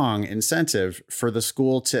strong incentive for the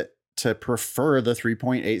school to prefer the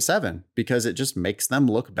 3.87 because it just makes them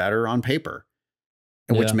look better on paper,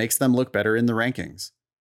 which makes them look better in the rankings.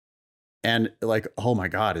 And like, oh my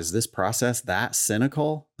God, is this process that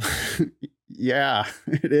cynical? Yeah,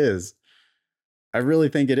 it is. I really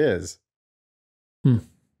think it is.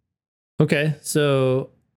 Okay. So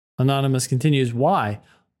Anonymous continues, why?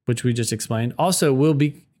 Which we just explained. Also,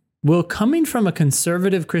 will coming from a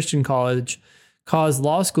conservative Christian college cause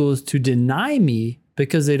law schools to deny me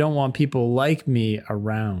because they don't want people like me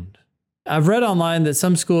around? I've read online that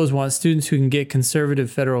some schools want students who can get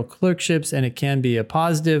conservative federal clerkships, and it can be a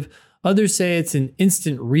positive. Others say it's an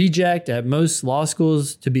instant reject at most law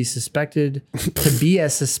schools to be a suspected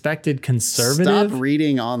conservative. Stop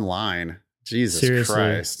reading online. Jesus Seriously.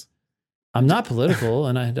 Christ. I'm not political,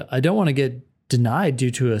 and I don't want to get denied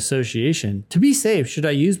due to association. To be safe, should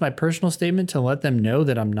I use my personal statement to let them know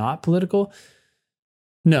that I'm not political?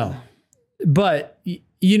 No. But,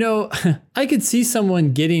 you know, I could see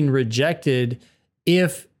someone getting rejected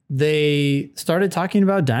if they started talking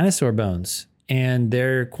about dinosaur bones and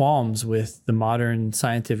their qualms with the modern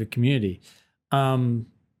scientific community.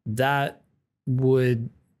 That would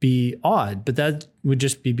be odd, but that would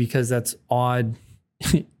just be because that's odd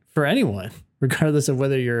for anyone, regardless of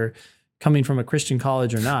whether you're coming from a Christian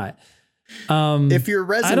college or not. If your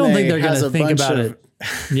resume I don't think they're going has to a think bunch about of, it.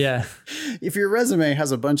 Yeah. If your resume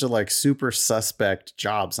has a bunch of like super suspect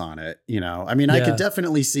jobs on it, you know, I mean, I could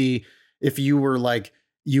definitely see if you were like,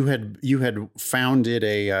 you had founded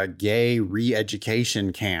a gay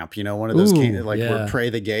re-education camp, you know, one of those where Pray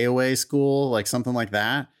the Gay Away school, like something like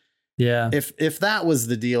that. Yeah. If that was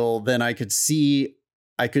the deal, then I could see,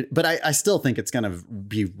 but I still think it's going to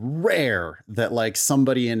be rare that like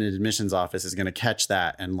somebody in an admissions office is going to catch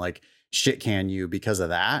that and like shit can you because of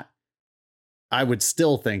that. I would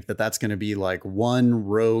still think that that's going to be like one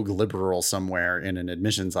rogue liberal somewhere in an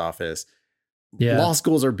admissions office. Yeah. Law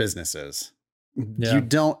schools are businesses. Yeah.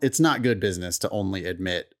 It's not good business to only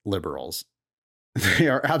admit liberals. They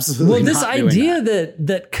are absolutely well, this not idea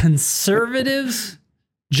that conservatives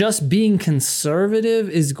just being conservative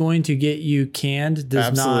is going to get you canned does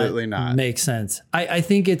absolutely not make sense. I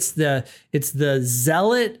think it's the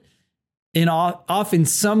zealot off in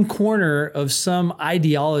some corner of some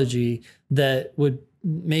ideology that would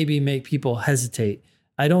maybe make people hesitate.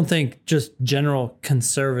 I don't think just general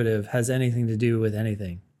conservative has anything to do with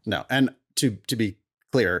anything. No. And to be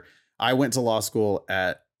clear, I went to law school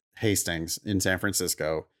at Hastings in San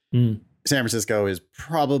Francisco. San Francisco is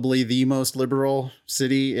probably the most liberal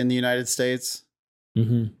city in the United States.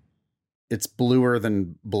 Mm-hmm. It's bluer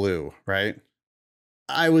than blue, right?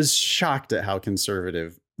 I was shocked at how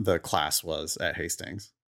conservative the class was at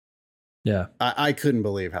Hastings. Yeah. I couldn't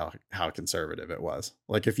believe how conservative it was.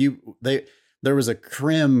 Like there was a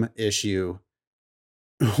crim issue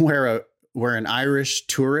where an Irish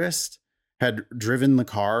tourist had rented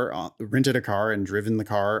a car and driven the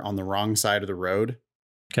car on the wrong side of the road.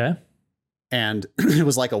 Okay. And it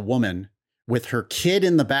was like a woman with her kid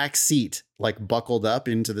in the back seat, like buckled up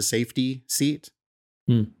into the safety seat.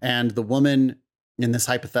 And the woman in this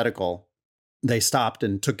hypothetical, they stopped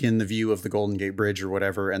and took in the view of the Golden Gate Bridge or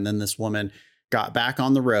whatever. And then this woman got back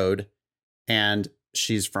on the road and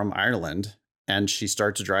she's from Ireland and she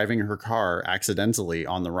starts driving her car accidentally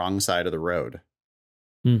on the wrong side of the road.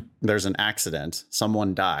 There's an accident.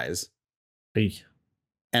 Someone dies. Hey.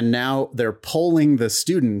 And now they're polling the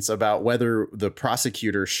students about whether the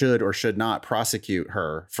prosecutor should or should not prosecute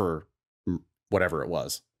her for whatever it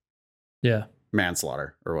was. Yeah.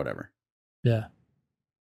 Manslaughter or whatever. Yeah.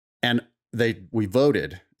 And we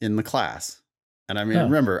voted in the class. And I mean,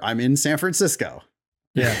 remember, I'm in San Francisco.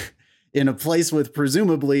 Yeah. In a place with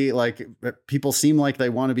presumably like people seem like they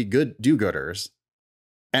want to be good do-gooders.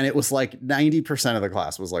 And it was like 90% of the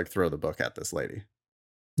class was like, throw the book at this lady.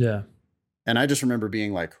 Yeah. And I just remember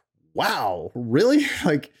being like, wow, really?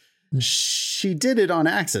 Like she did it on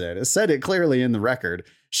accident. It said it clearly in the record.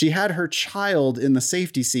 She had her child in the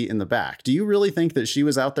safety seat in the back. Do you really think that she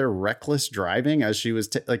was out there reckless driving as she was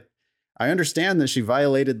I understand that she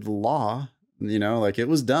violated the law, you know, like it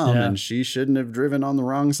was dumb and she shouldn't have driven on the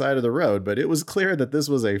wrong side of the road, but it was clear that this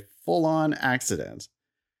was a full on accident.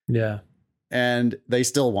 Yeah. And they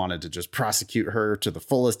still wanted to just prosecute her to the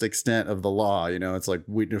fullest extent of the law. You know, it's like,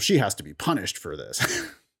 she has to be punished for this.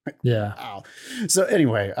 Yeah. Wow. So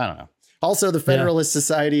anyway, I don't know. Also, the Federalist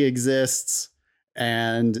Society exists,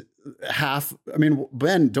 and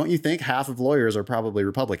Ben, don't you think half of lawyers are probably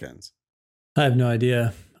Republicans? I have no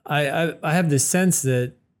idea. I have this sense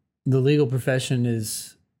that the legal profession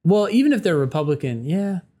is, well, even if they're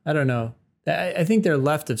Republican, I don't know. I think they're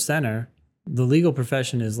left of center. The legal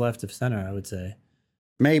profession is left of center, I would say.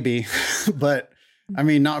 Maybe, but I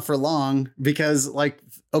mean, not for long, because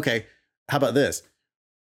okay, how about this?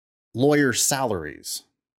 Lawyer salaries.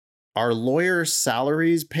 Are lawyer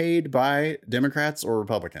salaries paid by Democrats or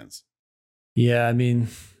Republicans? Yeah, I mean,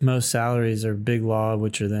 most salaries are big law,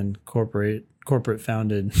 which are then corporate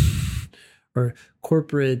founded or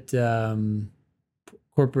corporate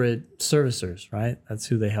servicers, right? That's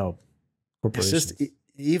who they help. Corporations. It's just,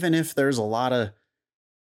 even if there's a lot of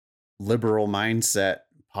liberal mindset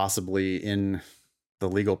possibly in the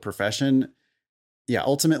legal profession,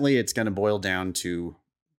 ultimately it's going to boil down to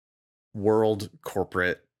world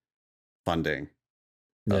corporate funding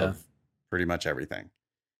of pretty much everything.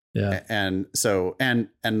 Yeah. And so, and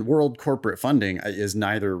world corporate funding is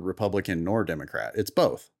neither Republican nor Democrat. It's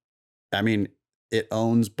both. I mean, it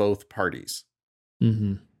owns both parties.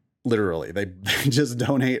 Mm-hmm. Literally, they just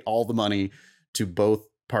donate all the money to both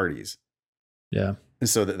parties. Yeah.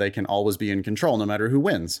 So that they can always be in control no matter who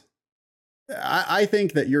wins. I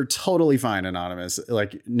think that you're totally fine, Anonymous.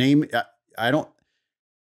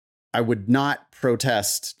 I would not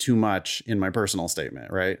protest too much in my personal statement,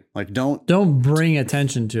 right? Like, don't bring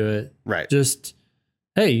attention to it. Right. Just,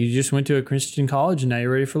 hey, you just went to a Christian college and now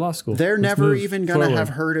you're ready for law school. They're never even going to have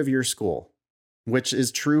heard of your school, which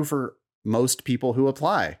is true for most people who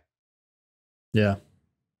apply. Yeah.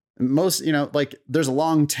 Most, there's a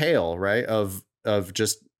long tail, right, of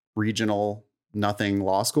just regional nothing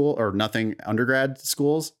law school or nothing undergrad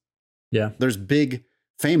schools. Yeah. There's big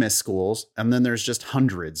famous schools, and then there's just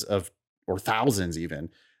hundreds or thousands even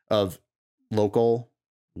of local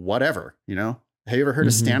whatever, Have you ever heard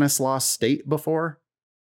of Stanislaus State before?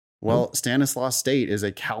 Well, Stanislaus State is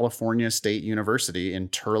a California state university in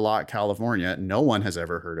Turlock, California. No one has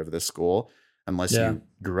ever heard of this school unless you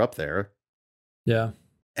grew up there. Yeah.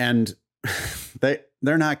 And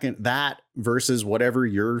they're not going to, that versus whatever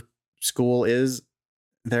your school is,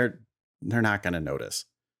 they're not going to notice.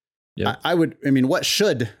 Yeah. What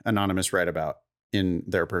should Anonymous write about in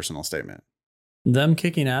their personal statement? Them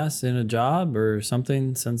kicking ass in a job or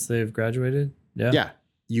something since they've graduated. Yeah. Yeah.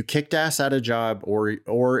 You kicked ass at a job,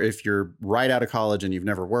 or if you're right out of college and you've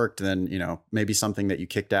never worked, then, maybe something that you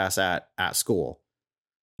kicked ass at school.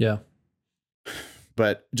 Yeah.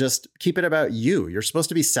 But just keep it about you. You're supposed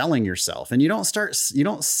to be selling yourself, and you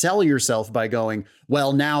don't sell yourself by going,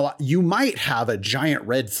 well, now you might have a giant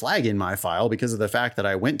red flag in my file because of the fact that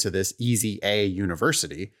I went to this easy A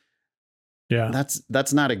university. Yeah.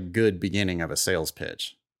 That's not a good beginning of a sales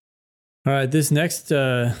pitch. All right. This next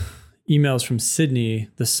email is from Sydney.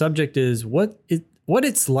 The subject is what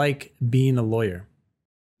it's like being a lawyer.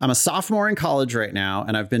 I'm a sophomore in college right now,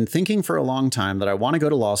 and I've been thinking for a long time that I want to go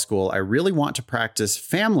to law school. I really want to practice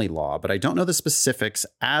family law, but I don't know the specifics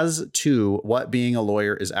as to what being a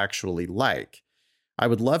lawyer is actually like. I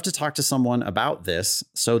would love to talk to someone about this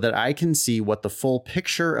so that I can see what the full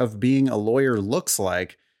picture of being a lawyer looks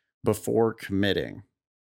like before committing.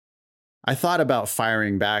 I thought about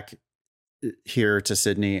firing back here to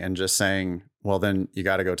Sydney and just saying, well, then you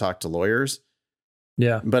got to go talk to lawyers.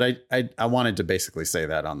 Yeah. But I wanted to basically say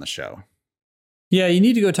that on the show. Yeah, you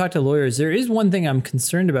need to go talk to lawyers. There is one thing I'm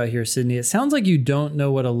concerned about here, Sydney. It sounds like you don't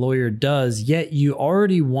know what a lawyer does, yet you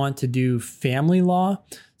already want to do family law.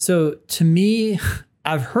 So to me,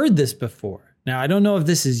 I've heard this before. Now, I don't know if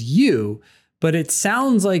this is you, but it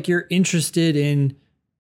sounds like you're interested in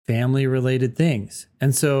family related things.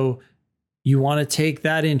 And so you want to take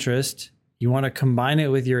that interest, you want to combine it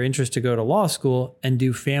with your interest to go to law school and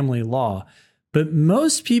do family law. But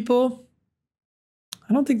most people,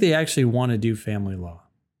 I don't think they actually want to do family law.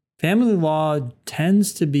 Family law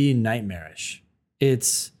tends to be nightmarish.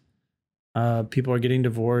 It's people are getting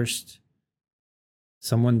divorced.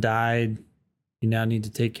 Someone died. You now need to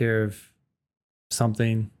take care of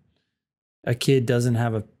something. A kid doesn't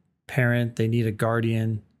have a parent. They need a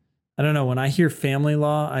guardian. I don't know. When I hear family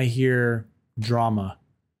law, I hear drama.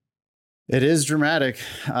 It is dramatic.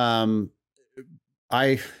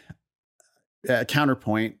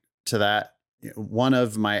 Counterpoint to that, one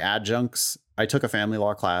of my adjuncts, I took a family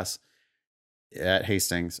law class at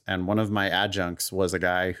Hastings, and one of my adjuncts was a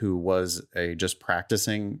guy who was a just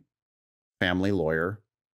practicing family lawyer.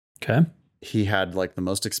 Okay. he had like the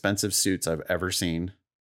most expensive suits I've ever seen.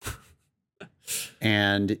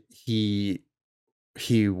 And he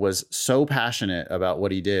was so passionate about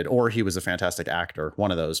what he did, or he was a fantastic actor,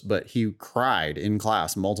 one of those, but he cried in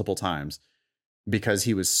class multiple times because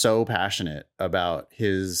he was so passionate about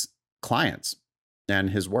his clients and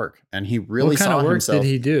his work. And he really saw himself. What kind of work did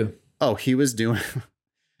he do? Oh, he was doing,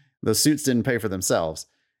 the suits didn't pay for themselves.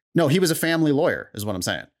 No, he was a family lawyer is what I'm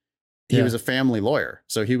saying. He was a family lawyer.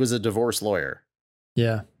 So he was a divorce lawyer.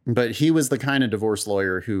 Yeah. But he was the kind of divorce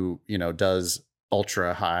lawyer who, you know, does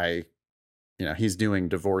ultra high, you know, he's doing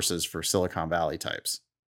divorces for Silicon Valley types.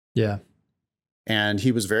 Yeah. And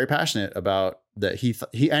he was very passionate about that. He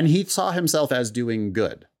saw himself as doing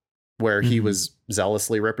good, where he was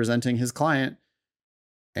zealously representing his client.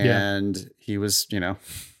 And he was, you know,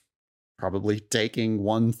 probably taking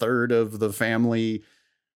 1/3 of the family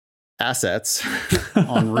assets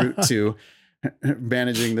en route to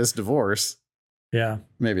managing this divorce. Yeah.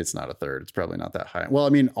 Maybe it's not 1/3. It's probably not that high. Well, I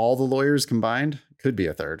mean, all the lawyers combined could be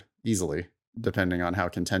 1/3 easily, depending on how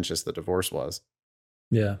contentious the divorce was.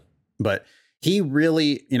 Yeah. But he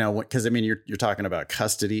really, you know, because I mean, you're talking about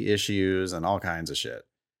custody issues and all kinds of shit.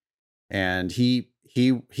 And he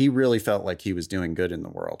really felt like he was doing good in the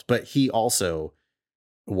world, but he also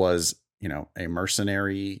was, you know, a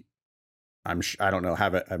mercenary. I don't know, I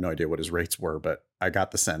have no idea what his rates were, but I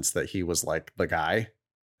got the sense that he was like the guy.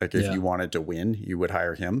 Like if you wanted to win, you would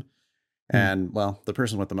hire him. And well, the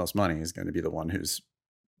person with the most money is going to be the one who's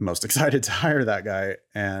most excited to hire that guy.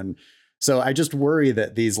 And so I just worry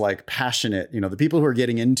that these like passionate, you know, the people who are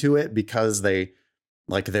getting into it because they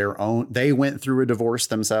like they went through a divorce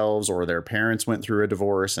themselves, or their parents went through a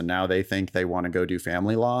divorce and now they think they want to go do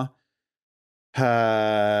family law.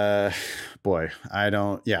 Boy,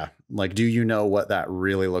 like, do you know what that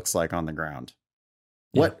really looks like on the ground?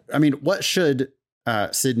 Yeah. What should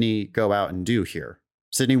Sydney go out and do here?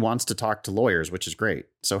 Sydney wants to talk to lawyers, which is great.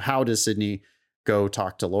 So how does Sydney go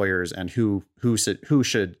talk to lawyers, and who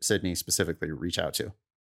should Sydney specifically reach out to?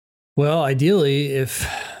 Well, ideally, if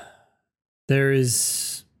there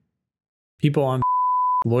is people on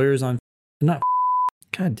lawyers on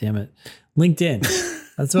God damn it, LinkedIn.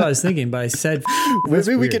 That's what I was thinking, but I said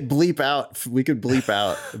maybe we could bleep out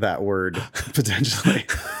that word potentially.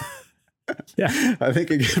 Yeah, I think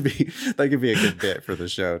that could be a good bit for the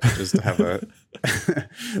show to just have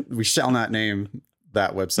we shall not name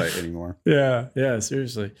that website anymore. Yeah,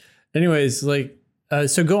 seriously. Anyways, like,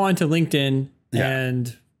 so go on to LinkedIn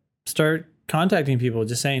and start contacting people,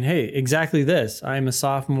 just saying, hey, exactly this. I'm a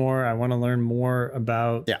sophomore. I want to learn more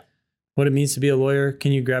about what it means to be a lawyer.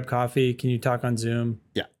 Can you grab coffee? Can you talk on Zoom?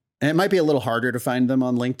 Yeah. And it might be a little harder to find them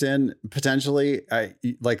on LinkedIn, potentially.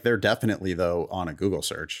 They're definitely, though, on a Google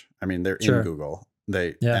search. I mean, they're in Google.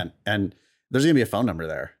 And there's going to be a phone number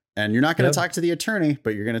there. And you're not going to talk to the attorney,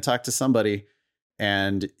 but you're going to talk to somebody,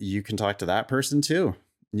 and you can talk to that person too.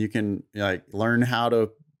 You can like learn how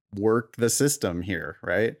to work the system here,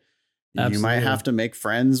 right? Absolutely. You might have to make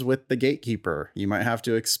friends with the gatekeeper. You might have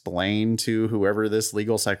to explain to whoever this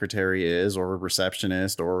legal secretary is, or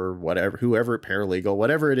receptionist, or whatever, whoever, paralegal,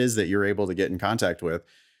 whatever it is that you're able to get in contact with.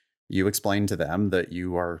 You explain to them that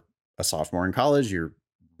you are a sophomore in college. You're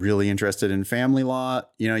really interested in family law.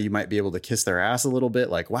 You know, you might be able to kiss their ass a little bit.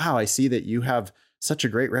 Like, wow, I see that you have such a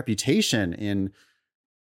great reputation in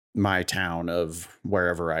my town of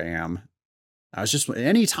wherever I am. I was just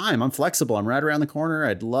anytime. I'm flexible. I'm right around the corner.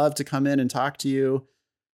 I'd love to come in and talk to you.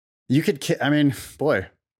 You could, I mean, boy,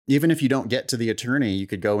 even if you don't get to the attorney, you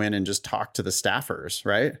could go in and just talk to the staffers,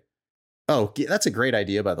 right? Oh, that's a great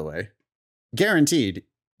idea, by the way. Guaranteed,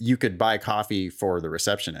 you could buy coffee for the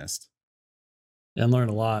receptionist. And learn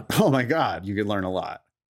a lot. Oh my God, you could learn a lot.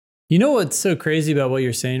 You know what's so crazy about what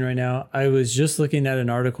you're saying right now? I was just looking at an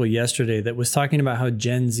article yesterday that was talking about how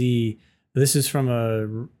Gen Z, this is from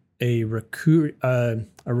a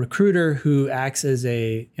recruiter who acts as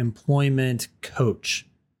a employment coach.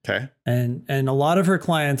 Okay. And a lot of her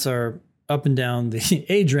clients are up and down the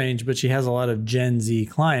age range, but she has a lot of Gen Z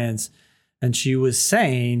clients. And she was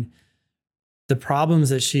saying the problems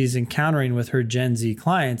that she's encountering with her Gen Z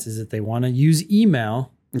clients is that they want to use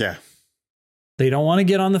email. Yeah. They don't want to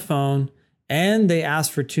get on the phone, and they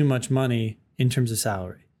ask for too much money in terms of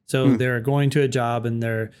salary. So they're going to a job and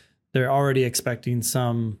they're already expecting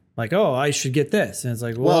some like, oh, I should get this. And it's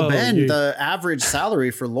like, well, Ben, the average salary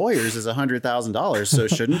for lawyers is $100,000. So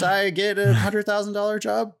shouldn't I get a $100,000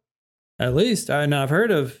 job? At least. I've heard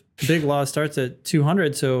of big law starts at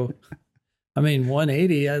 200. So, I mean,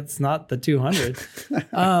 180, that's not the 200.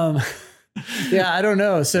 Yeah, I don't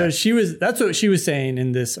know. So that's what she was saying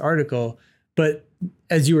in this article. But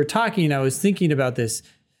as you were talking, I was thinking about this.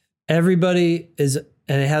 everybody is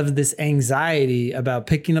have this anxiety about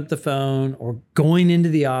picking up the phone or going into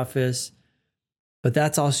the office, but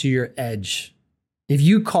that's also your edge. If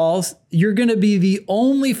you call, you're going to be the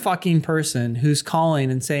only fucking person who's calling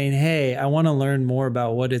and saying, hey, I want to learn more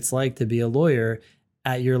about what it's like to be a lawyer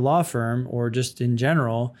at your law firm or just in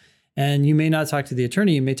general. And you may not talk to the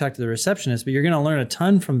attorney, you may talk to the receptionist, but you're going to learn a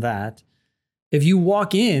ton from that. If you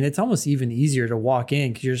walk in, it's almost even easier to walk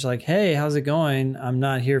in because you're just like, hey, how's it going? I'm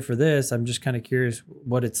not here for this. I'm just kind of curious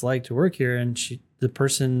what it's like to work here. And the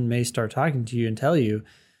person may start talking to you and tell you.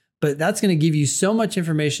 But that's going to give you so much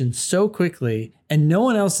information so quickly, and no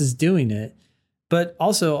one else is doing it. But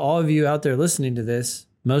also, all of you out there listening to this,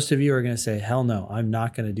 most of you are going to say, hell no, I'm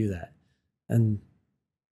not going to do that. And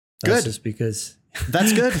that's just because...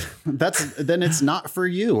 That's good. Then it's not for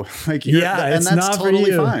you. Like, it's and that's not totally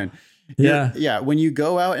for you. Fine. Yeah. Yeah. When you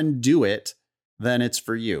go out and do it, then it's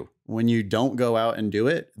for you. When you don't go out and do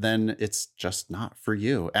it, then it's just not for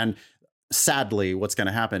you. And sadly, what's going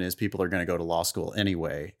to happen is people are going to go to law school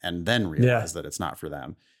anyway, and then realize that it's not for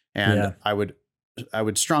them. And I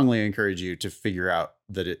would strongly encourage you to figure out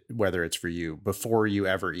whether it's for you before you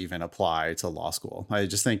ever even apply to law school. I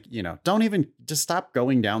just think, don't even just stop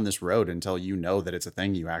going down this road until you know that it's a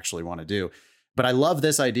thing you actually want to do. But I love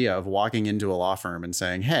this idea of walking into a law firm and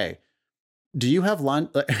saying, hey, do you have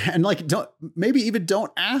lunch? And don't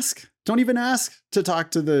even ask to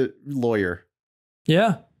talk to the lawyer.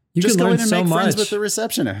 Yeah. You just can go learn in and so make much. friends with the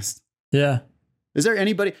receptionist. Yeah. Is there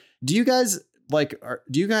anybody? Do you guys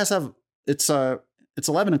have? It's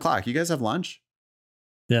 11 o'clock. You guys have lunch?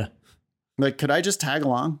 Yeah. Could I just tag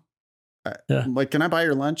along? Yeah. Can I buy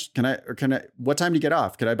your lunch? Can I? What time do you get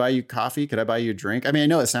off? Could I buy you coffee? Could I buy you a drink? I mean, I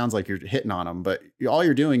know it sounds like you're hitting on them, but all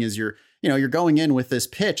you're doing is you're going in with this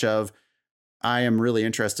pitch of, I am really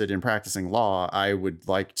interested in practicing law. I would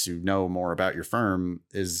like to know more about your firm.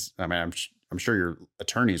 I'm sure your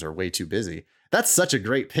attorneys are way too busy. That's such a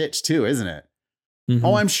great pitch too, isn't it? Mm-hmm.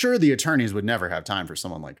 Oh, I'm sure the attorneys would never have time for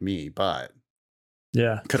someone like me, but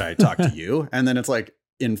could I talk to you? And then it's like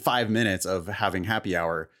in 5 minutes of having happy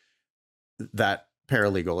hour, that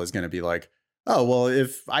paralegal is going to be like, oh, well,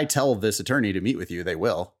 if I tell this attorney to meet with you, they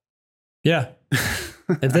will. Yeah.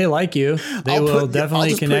 If they like you, they will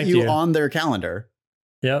definitely connect you on their calendar.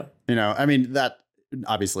 Yep. That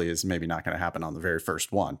obviously is maybe not going to happen on the very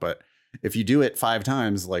first one, but if you do it 5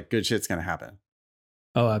 times, good shit's going to happen.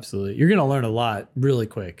 Oh, absolutely. You're going to learn a lot really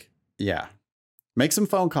quick. Yeah. Make some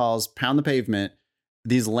phone calls, pound the pavement.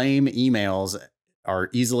 These lame emails are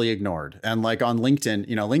easily ignored. And on LinkedIn,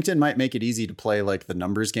 LinkedIn might make it easy to play the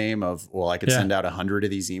numbers game of, well, I could send out 100 of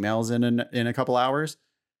these emails in a couple hours.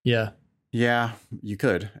 Yeah. Yeah, you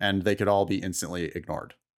could. And they could all be instantly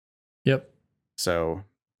ignored. Yep. So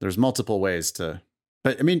there's multiple ways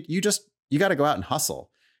but you got to go out and hustle.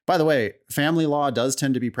 By the way, family law does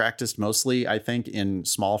tend to be practiced mostly, I think, in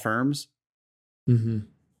small firms. Mm-hmm.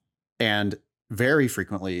 And very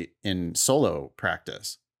frequently in solo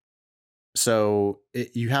practice. So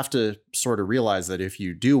you have to sort of realize that if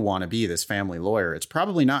you do want to be this family lawyer, it's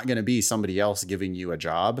probably not going to be somebody else giving you a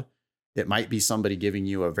job. It might be somebody giving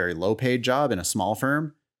you a very low paid job in a small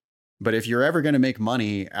firm. But if you're ever going to make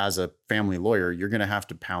money as a family lawyer, you're going to have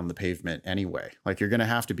to pound the pavement anyway. You're going to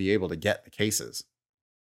have to be able to get the cases.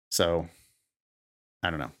 So I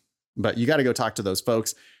don't know, but you got to go talk to those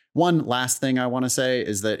folks. One last thing I want to say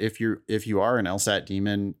is that if you are an LSAT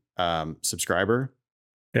Demon subscriber,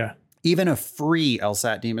 even a free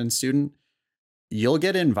LSAT Demon student, you'll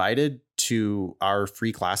get invited to our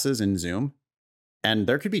free classes in Zoom, and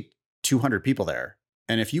there could be 200 people there.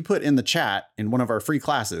 And if you put in the chat in one of our free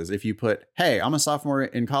classes, if you put, hey, I'm a sophomore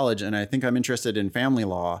in college and I think I'm interested in family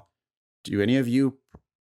law. Do any of you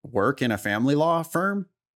work in a family law firm?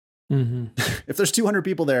 Mm-hmm. If there's 200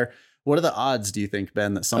 people there, what are the odds, do you think,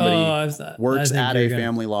 Ben, that somebody works at a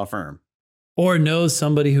family law firm or knows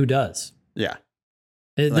somebody who does? Yeah.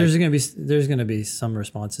 There's going to be some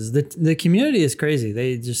responses. The community is crazy.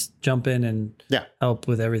 They just jump in and help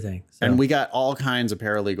with everything. So. And we got all kinds of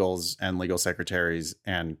paralegals and legal secretaries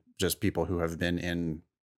and just people who have been in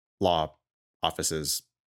law offices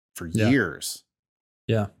for years.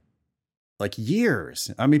 Yeah.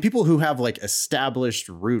 Years. People who have established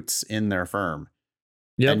roots in their firm.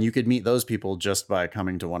 Yep. And you could meet those people just by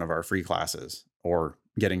coming to one of our free classes or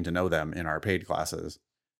getting to know them in our paid classes.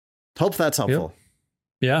 Hope that's helpful. Yep.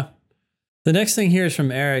 Yeah. The next thing here is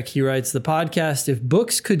from Eric. He writes, the podcast, If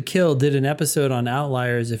Books Could Kill, did an episode on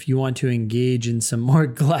outliers if you want to engage in some more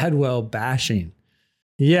Gladwell bashing.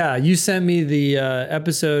 Yeah, you sent me the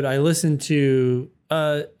episode. I listened to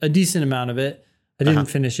a decent amount of it. I didn't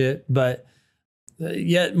finish it, but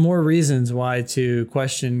yet more reasons why to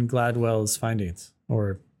question Gladwell's findings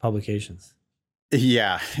or publications.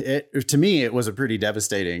 Yeah, to me, it was a pretty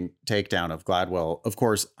devastating takedown of Gladwell. Of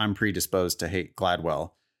course, I'm predisposed to hate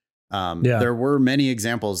Gladwell. There were many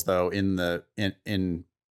examples, though, in the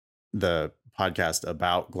podcast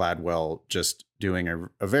about Gladwell just doing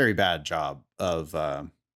a very bad job of.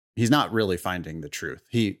 He's not really finding the truth.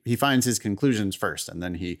 He finds his conclusions first, and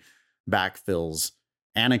then he backfills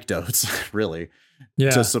anecdotes, really,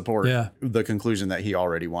 to support the conclusion that he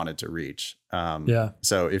already wanted to reach.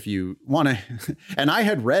 So if you want to, and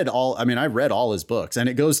I read all his books, and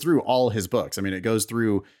it goes through all his books. I mean, it goes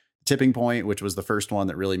through Tipping Point, which was the first one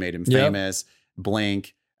that really made him famous,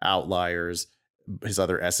 Blink, Outliers, his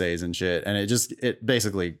other essays and shit. And it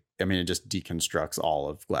basically deconstructs all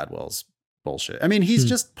of Gladwell's bullshit. I mean, he's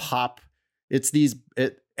just it's these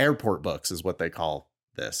airport books is what they call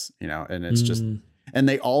this, and it's just, and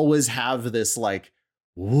they always have this like,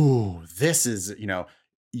 ooh, this is,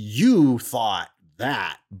 you thought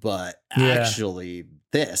that, but actually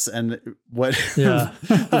this. And what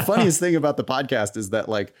the funniest thing about the podcast is that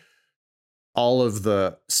like all of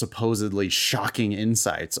the supposedly shocking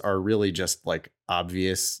insights are really just like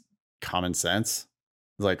obvious common sense.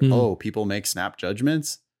 Like, oh, people make snap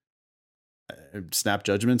judgments. Snap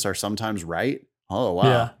judgments are sometimes right. Oh, wow.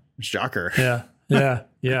 Yeah. Shocker.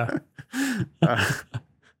 Yeah.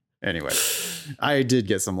 Anyway, I did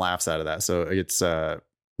get some laughs out of that. So it's the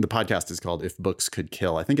podcast is called If Books Could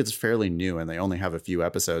Kill. I think it's fairly new and they only have a few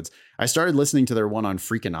episodes. I started listening to their one on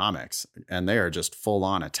Freakonomics, and they are just full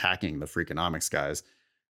on attacking the Freakonomics guys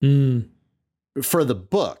for the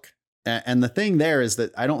book. And the thing there is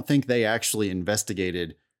that I don't think they actually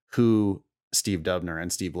investigated who Steve Dubner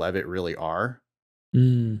and Steve Levitt really are.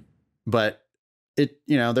 But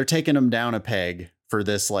they're taking them down a peg for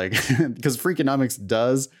this, like, because Freakonomics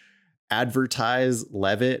does advertise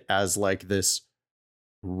Levitt as like this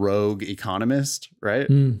rogue economist, right?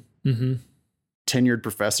 Tenured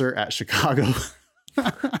professor at Chicago.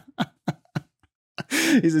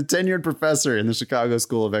 He's a tenured professor in the Chicago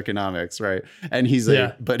School of Economics, right? And he's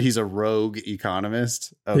a rogue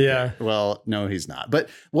economist. Okay. Yeah. Well, no, he's not. But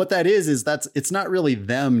what that is it's not really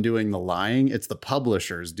them doing the lying. It's the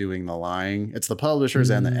publishers doing the lying. It's the publishers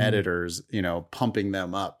and the editors, pumping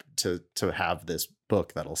them up to have this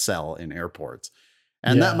book that'll sell in airports.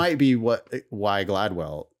 And that might be why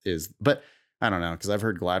Gladwell is, but I don't know, because I've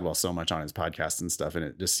heard Gladwell so much on his podcast and stuff, and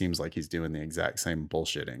it just seems like he's doing the exact same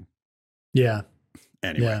bullshitting. Yeah.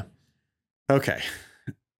 Anyway. Yeah. Okay.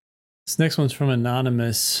 This next one's from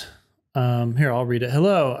Anonymous. Here, I'll read it.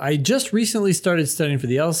 Hello. I just recently started studying for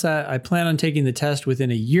the LSAT. I plan on taking the test within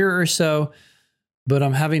a year or so, but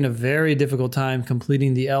I'm having a very difficult time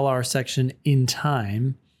completing the LR section in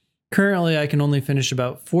time. Currently, I can only finish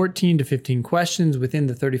about 14 to 15 questions within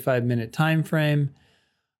the 35-minute time frame.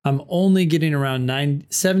 I'm only getting around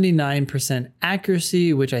 79%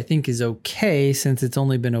 accuracy, which I think is okay since it's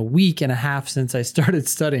only been a week and a half since I started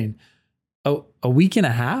studying. Oh, a week and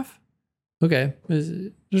a half? Okay.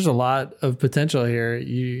 There's a lot of potential here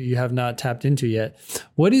you have not tapped into yet.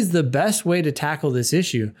 What is the best way to tackle this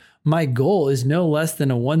issue? My goal is no less than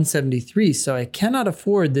a 173, so I cannot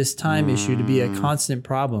afford this time issue to be a constant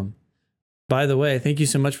problem. By the way, thank you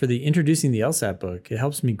so much for the Introducing the LSAT book. It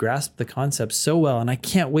helps me grasp the concept so well, and I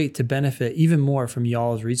can't wait to benefit even more from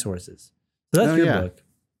y'all's resources. So that's your book.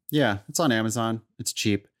 Yeah, it's on Amazon. It's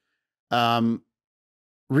cheap. Read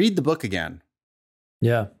the book again.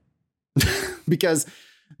 Yeah. Because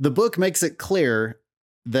the book makes it clear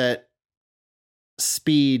that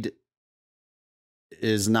speed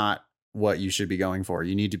is not what you should be going for.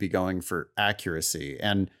 You need to be going for accuracy.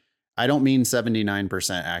 And I don't mean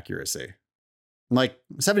 79% accuracy. Like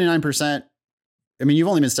 79%. I mean, you've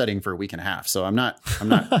only been studying for a week and a half, so I'm not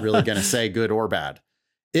really going to say good or bad.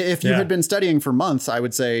 If you had been studying for months, I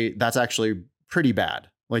would say that's actually pretty bad.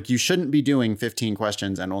 Like you shouldn't be doing 15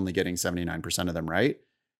 questions and only getting 79% of them right.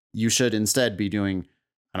 You should instead be doing,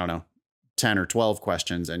 10 or 12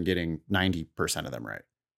 questions and getting 90% of them right.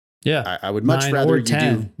 Yeah. I would much rather you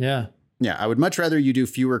 10. do. Yeah. Yeah. I would much rather you do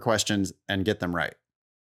fewer questions and get them right.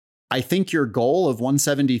 I think your goal of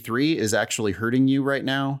 173 is actually hurting you right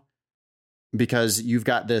now because you've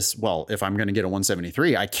got this. Well, if I'm going to get a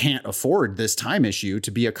 173, I can't afford this time issue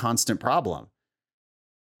to be a constant problem.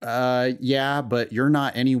 Yeah, but you're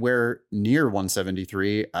not anywhere near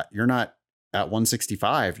 173. You're not at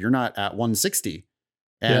 165. You're not at 160.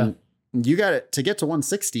 And you got to get to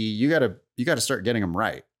 160. You got to start getting them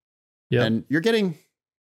right. Yeah. And you're getting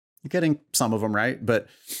some of them right. But,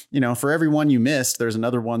 for every one you missed, there's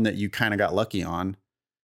another one that you kind of got lucky on.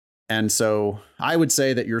 And so I would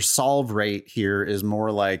say that your solve rate here is more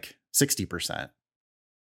like 60%.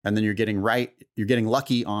 And then you're getting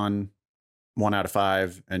lucky on 1 out of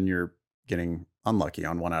 5, and you're getting unlucky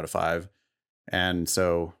on 1 out of 5. And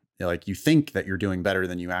so like you think that you're doing better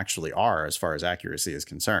than you actually are as far as accuracy is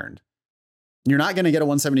concerned. You're not going to get a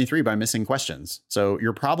 173 by missing questions. So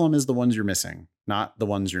your problem is the ones you're missing, not the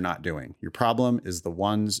ones you're not doing. Your problem is the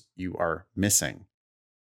ones you are missing.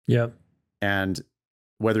 Yep. And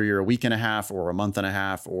whether you're a week and a half or a month and a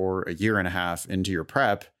half or a year and a half into your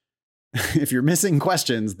prep, if you're missing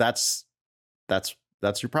questions, that's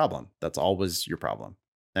your problem. That's always your problem.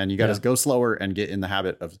 And you got to go slower and get in the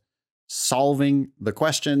habit of solving the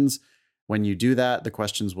questions. When you do that, the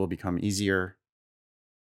questions will become easier.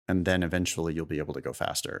 And then eventually you'll be able to go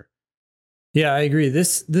faster. Yeah, I agree.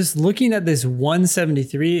 This looking at this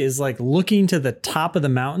 173 is like looking to the top of the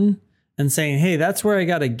mountain and saying, hey, that's where I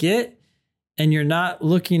got to get. And you're not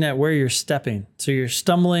looking at where you're stepping. So you're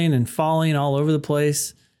stumbling and falling all over the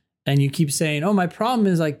place. And you keep saying, oh, my problem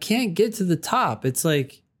is I can't get to the top. It's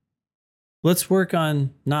like, let's work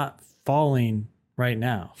on not falling right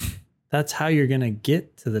now. That's how you're going to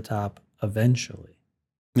get to the top eventually.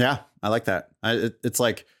 Yeah, I like that. It's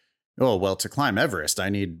like, oh, well, to climb Everest, I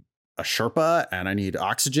need a Sherpa and I need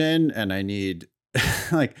oxygen and I need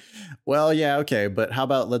like, well, yeah, okay. But how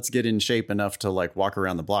about let's get in shape enough to like walk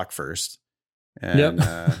around the block first. And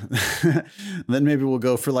then maybe we'll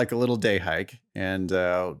go for like a little day hike and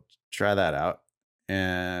try that out.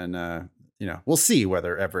 And, we'll see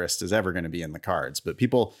whether Everest is ever going to be in the cards. But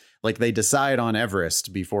people like they decide on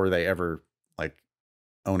Everest before they ever like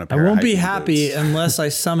own a pair I won't of be hiking happy boots. unless I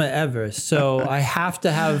summit Everest. So I have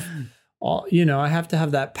to have I have to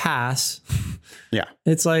have that pass. Yeah.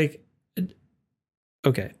 It's like,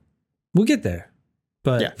 okay, we'll get there.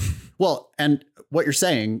 But yeah. Well, and what you're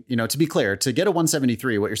saying, to be clear, to get a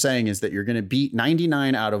 173, what you're saying is that you're going to beat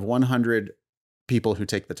 99 out of 100 people who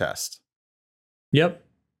take the test. Yep.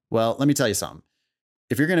 Well, let me tell you something.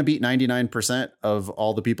 If you're going to beat 99% of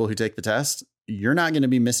all the people who take the test, you're not going to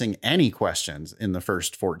be missing any questions in the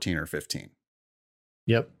first 14 or 15.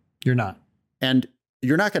 Yep. You're not. And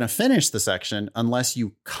you're not going to finish the section unless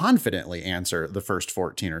you confidently answer the first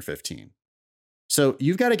 14 or 15. So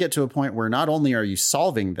you've got to get to a point where not only are you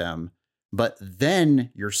solving them, but then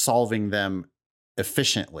you're solving them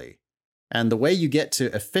efficiently. And the way you get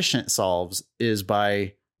to efficient solves is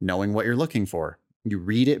by knowing what you're looking for. You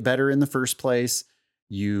read it better in the first place.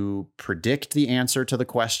 You predict the answer to the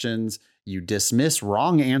questions. You dismiss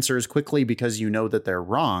wrong answers quickly because you know that they're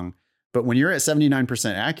wrong. But when you're at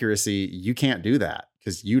 79% accuracy, you can't do that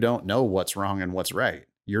because you don't know what's wrong and what's right.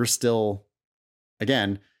 You're still,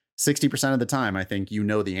 again, 60% of the time, I think you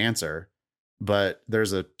know the answer, but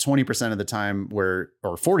there's a 20% of the time or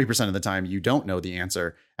 40% of the time you don't know the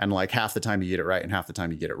answer. And like half the time you get it right and half the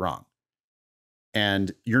time you get it wrong.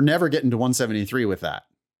 And you're never getting to 173 with that.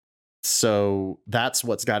 So that's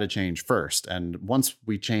what's got to change first. And once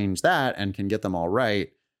we change that and can get them all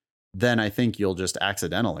right, then I think you'll just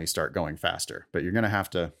accidentally start going faster. But you're going to have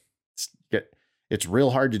to it's real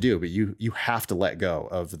hard to do, but you have to let go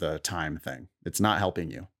of the time thing. It's not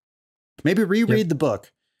helping you. Maybe reread the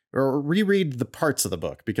book or reread the parts of the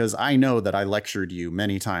book, because I know that I lectured you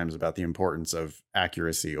many times about the importance of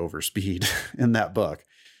accuracy over speed in that book.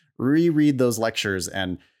 Reread those lectures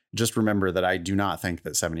and just remember that I do not think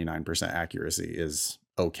that 79% accuracy is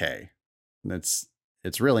okay.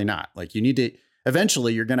 It's really not. Like you need to,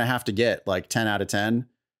 eventually you're going to have to get like 10 out of 10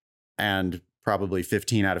 and probably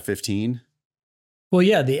 15 out of 15. Well,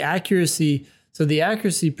 yeah, the accuracy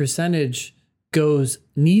percentage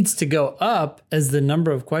needs to go up as the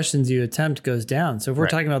number of questions you attempt goes down. So if we're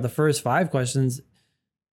talking about the first 5 questions,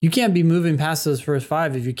 you can't be moving past those first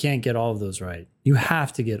 5 if you can't get all of those right. You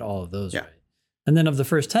have to get all of those right. And then of the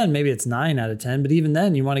first 10, maybe it's 9 out of 10. But even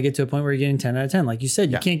then, you want to get to a point where you're getting 10 out of 10. Like you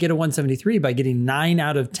said, you can't get a 173 by getting 9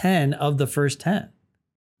 out of 10 of the first 10.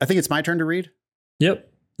 I think it's my turn to read. Yep.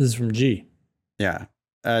 This is from G. Yeah.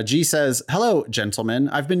 G says, hello, gentlemen.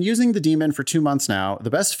 I've been using the Daemon for 2 months now. The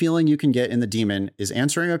best feeling you can get in the Daemon is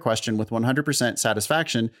answering a question with 100%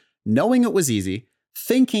 satisfaction, knowing it was easy,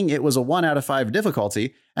 thinking it was a 1 out of 5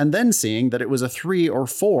 difficulty, and then seeing that it was a 3 or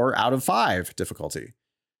 4 out of 5 difficulty.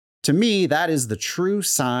 To me, that is the true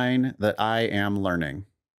sign that I am learning.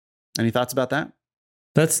 Any thoughts about that?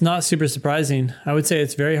 That's not super surprising. I would say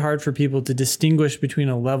it's very hard for people to distinguish between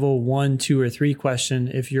a level 1, 2, or 3 question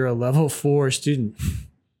if you're a level 4 student.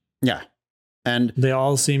 Yeah. And they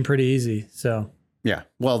all seem pretty easy. So, yeah.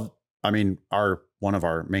 Well, I mean, one of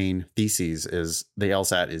our main theses is the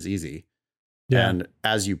LSAT is easy. Yeah. And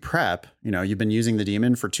as you prep, you've been using the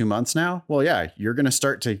Daemon for 2 months now. Well, yeah, you're going to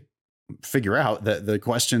start to figure out that the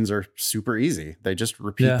questions are super easy. They just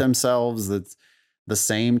repeat themselves. That's the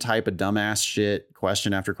same type of dumbass shit,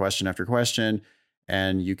 question after question after question,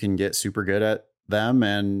 and you can get super good at them.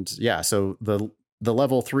 And yeah, so the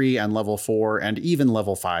level 3 and level 4 and even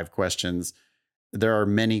level 5 questions, there are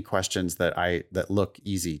many questions that look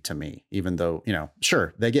easy to me, even though,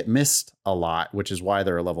 sure, they get missed a lot, which is why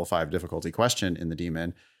they're a level 5 difficulty question in the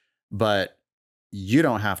Demon, but you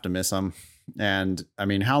don't have to miss them. And I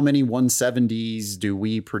mean, how many 170s do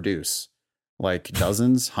we produce? Like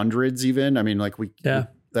dozens, hundreds, even. I mean, like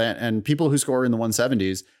and people who score in the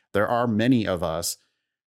 170s, there are many of us.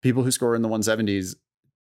 People who score in the 170s,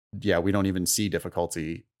 yeah, we don't even see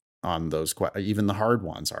difficulty on those. Even the hard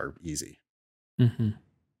ones are easy. Mm-hmm.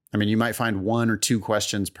 I mean, you might find 1 or 2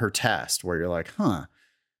 questions per test where you're like,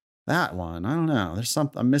 that one, I don't know.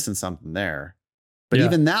 I'm missing something there. But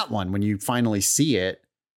even that one, when you finally see it,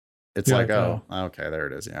 it's you're like, oh, okay, there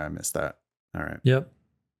it is. Yeah, I missed that. All right. Yep.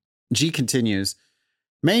 G continues.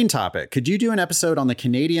 Main topic. Could you do an episode on the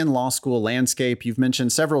Canadian law school landscape? You've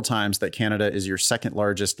mentioned several times that Canada is your second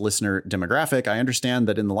largest listener demographic. I understand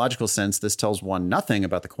that in the logical sense, this tells one nothing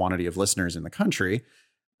about the quantity of listeners in the country,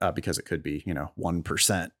 because it could be,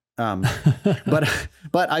 1%.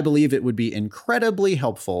 But I believe it would be incredibly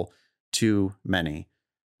helpful to many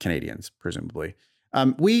Canadians, presumably.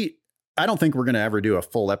 I don't think we're going to ever do a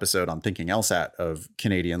full episode on thinking LSAT of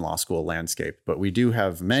Canadian law school landscape, but we do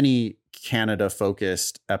have many Canada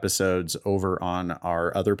focused episodes over on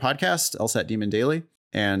our other podcast, LSAT Demon Daily.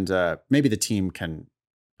 And maybe the team can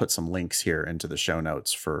put some links here into the show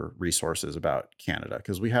notes for resources about Canada,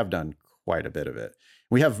 because we have done quite a bit of it.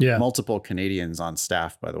 We have multiple Canadians on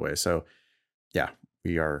staff, by the way. So yeah,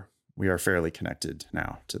 we are fairly connected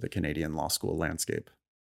now to the Canadian law school landscape.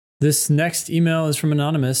 This next email is from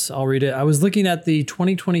Anonymous. I'll read it. I was looking at the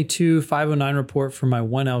 2022 509 report for my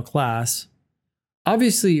 1L class.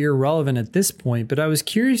 Obviously irrelevant at this point, but I was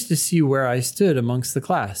curious to see where I stood amongst the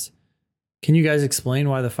class. Can you guys explain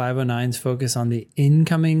why the 509s focus on the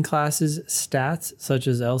incoming classes stats, such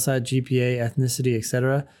as LSAT, GPA, ethnicity,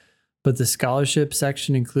 etc., but the scholarship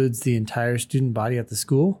section includes the entire student body at the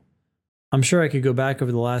school? I'm sure I could go back over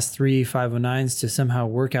the last 3 509s to somehow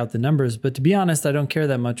work out the numbers, but to be honest, I don't care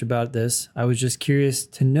that much about this. I was just curious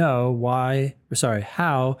to know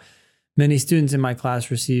how many students in my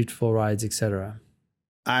class received full rides, etc.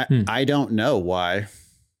 I don't know why,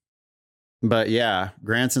 but yeah,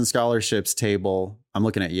 grants and scholarships table. I'm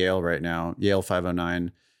looking at Yale right now, Yale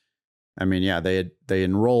 509. I mean, yeah, they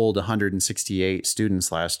enrolled 168 students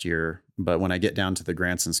last year, but when I get down to the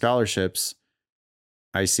grants and scholarships,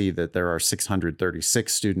 I see that there are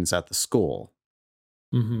 636 students at the school.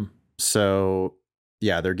 Mm-hmm. So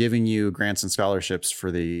yeah, they're giving you grants and scholarships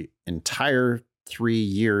for the entire 3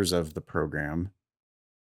 years of the program.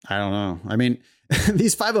 I don't know. I mean,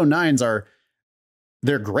 these 509s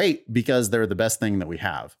they're great because they're the best thing that we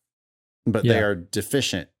have, but they are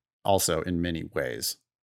deficient also in many ways.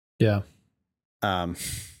 Yeah. Don't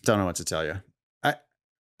know what to tell you. I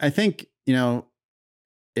think,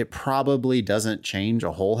 it probably doesn't change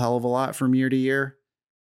a whole hell of a lot from year to year.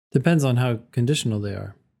 Depends on how conditional they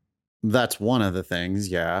are. That's one of the things.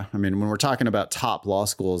 Yeah. I mean, when we're talking about top law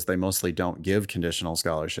schools, they mostly don't give conditional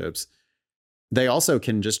scholarships. They also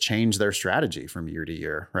can just change their strategy from year to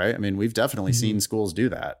year, right? I mean, we've definitely seen schools do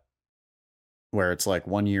that, where it's like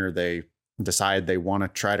one year they decide they want to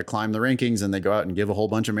try to climb the rankings and they go out and give a whole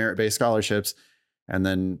bunch of merit-based scholarships. And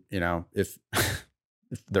then, if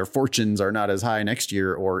their fortunes are not as high next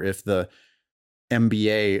year, or if the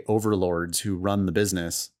MBA overlords who run the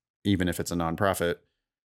business, even if it's a nonprofit,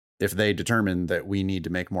 if they determine that we need to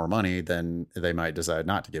make more money, then they might decide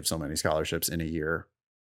not to give so many scholarships in a year.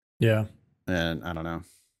 Yeah. And I don't know.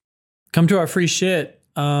 Come to our free shit.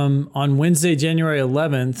 On Wednesday, January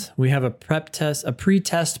 11th, we have a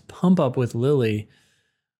pre-test pump up with Lily.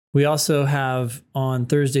 We also have on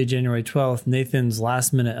Thursday, January 12th, Nathan's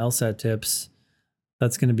last minute LSAT tips.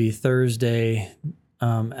 That's going to be Thursday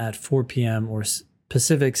at 4 p.m. or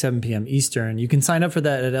Pacific, 7 p.m. Eastern. You can sign up for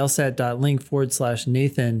that at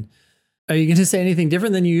lsat.link/Nathan. Are you going to say anything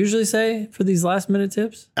different than you usually say for these last minute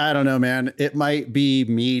tips? I don't know, man. It might be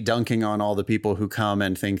me dunking on all the people who come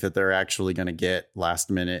and think that they're actually going to get last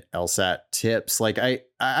minute LSAT tips. Like I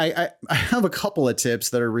have a couple of tips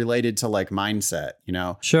that are related to like mindset,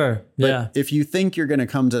 Sure. But yeah. if you think you're going to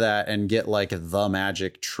come to that and get like the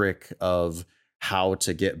magic trick of how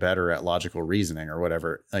to get better at logical reasoning or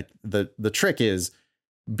whatever, like the trick is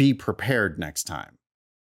be prepared next time.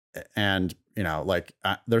 And,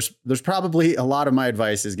 there's probably a lot of my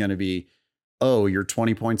advice is going to be, oh, you're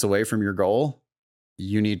 20 points away from your goal.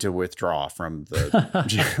 you need to withdraw from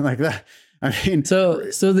the like that. I mean, so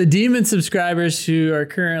the Demon subscribers who are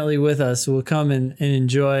currently with us will come and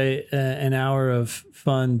enjoy an hour of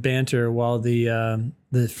fun banter, while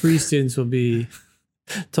the free students will be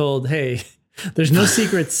told, "Hey, there's no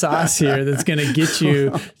secret sauce here that's going to get you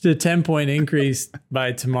to 10-point increase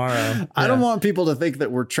by tomorrow." Yeah. I don't want people to think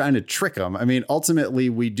that we're trying to trick them. I mean, ultimately,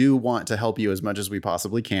 we do want to help you as much as we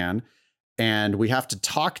possibly can. And we have to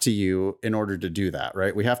talk to you in order to do that,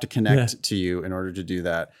 right? We have to connect to you in order to do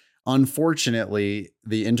that. Unfortunately,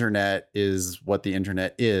 the internet is what the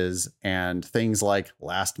internet is. And things like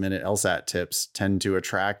last minute LSAT tips tend to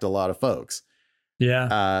attract a lot of folks.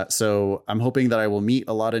 Yeah. So I'm hoping that I will meet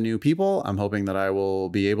a lot of new people. I'm hoping that I will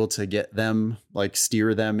be able to get them, like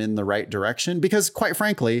steer them in the right direction, because quite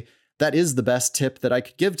frankly, that is the best tip that I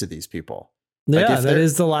could give to these people. Like that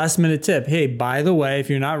is the last minute tip. Hey, by the way,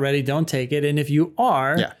 if you're not ready, don't take it. And if you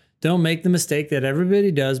are, don't make the mistake that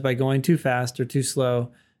everybody does by going too fast or too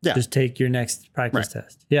slow. Yeah. Just take your next practice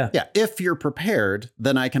test. Yeah. Yeah. If you're prepared,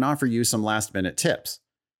 then I can offer you some last minute tips.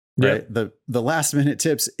 Right. Yep. The last minute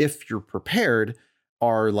tips, if you're prepared,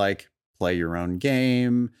 are like play your own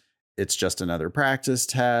game. It's just another practice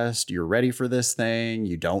test. You're ready for this thing.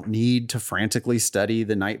 You don't need to frantically study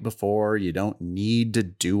the night before. You don't need to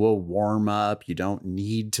do a warm up. You don't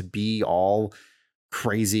need to be all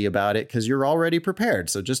crazy about it because you're already prepared.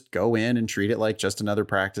 So just go in and treat it like just another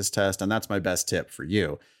practice test. And that's my best tip for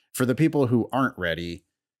you. For the people who aren't ready,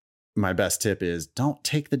 my best tip is don't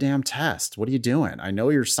take the damn test. What are you doing? I know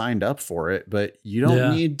you're signed up for it, but you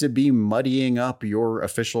don't need to be muddying up your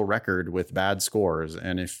official record with bad scores.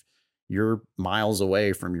 And if you're miles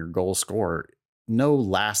away from your goal score, no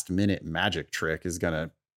last minute magic trick is going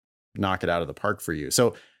to knock it out of the park for you.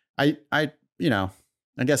 So I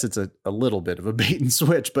guess it's a little bit of a bait and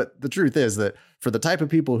switch, but the truth is that for the type of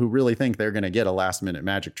people who really think they're going to get a last minute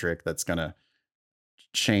magic trick that's going to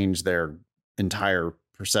change their entire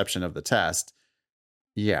perception of the test.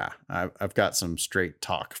 Yeah, I've got some straight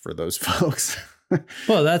talk for those folks.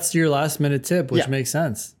 Well, that's your last minute tip, which makes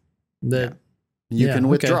sense. You can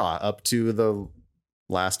withdraw up to the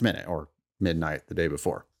last minute or midnight the day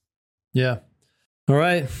before. Yeah. All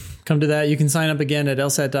right. Come to that. You can sign up again at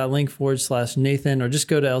lsat.link/Nathan, or just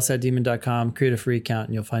go to lsatdemon.com, create a free account,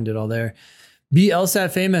 and you'll find it all there. Be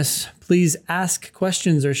LSAT famous. Please ask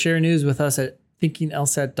questions or share news with us at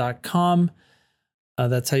thinkinglsat.com.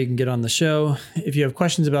 That's how you can get on the show. If you have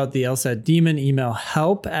questions about the LSAT Demon, email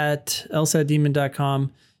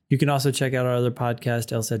help@lsatdemon.com. You can also check out our other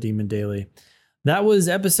podcast, LSAT Demon Daily. That was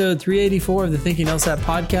episode 384 of the Thinking LSAT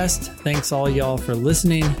podcast. Thanks all y'all for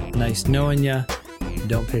listening. Nice knowing ya.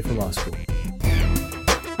 Don't pay for law school.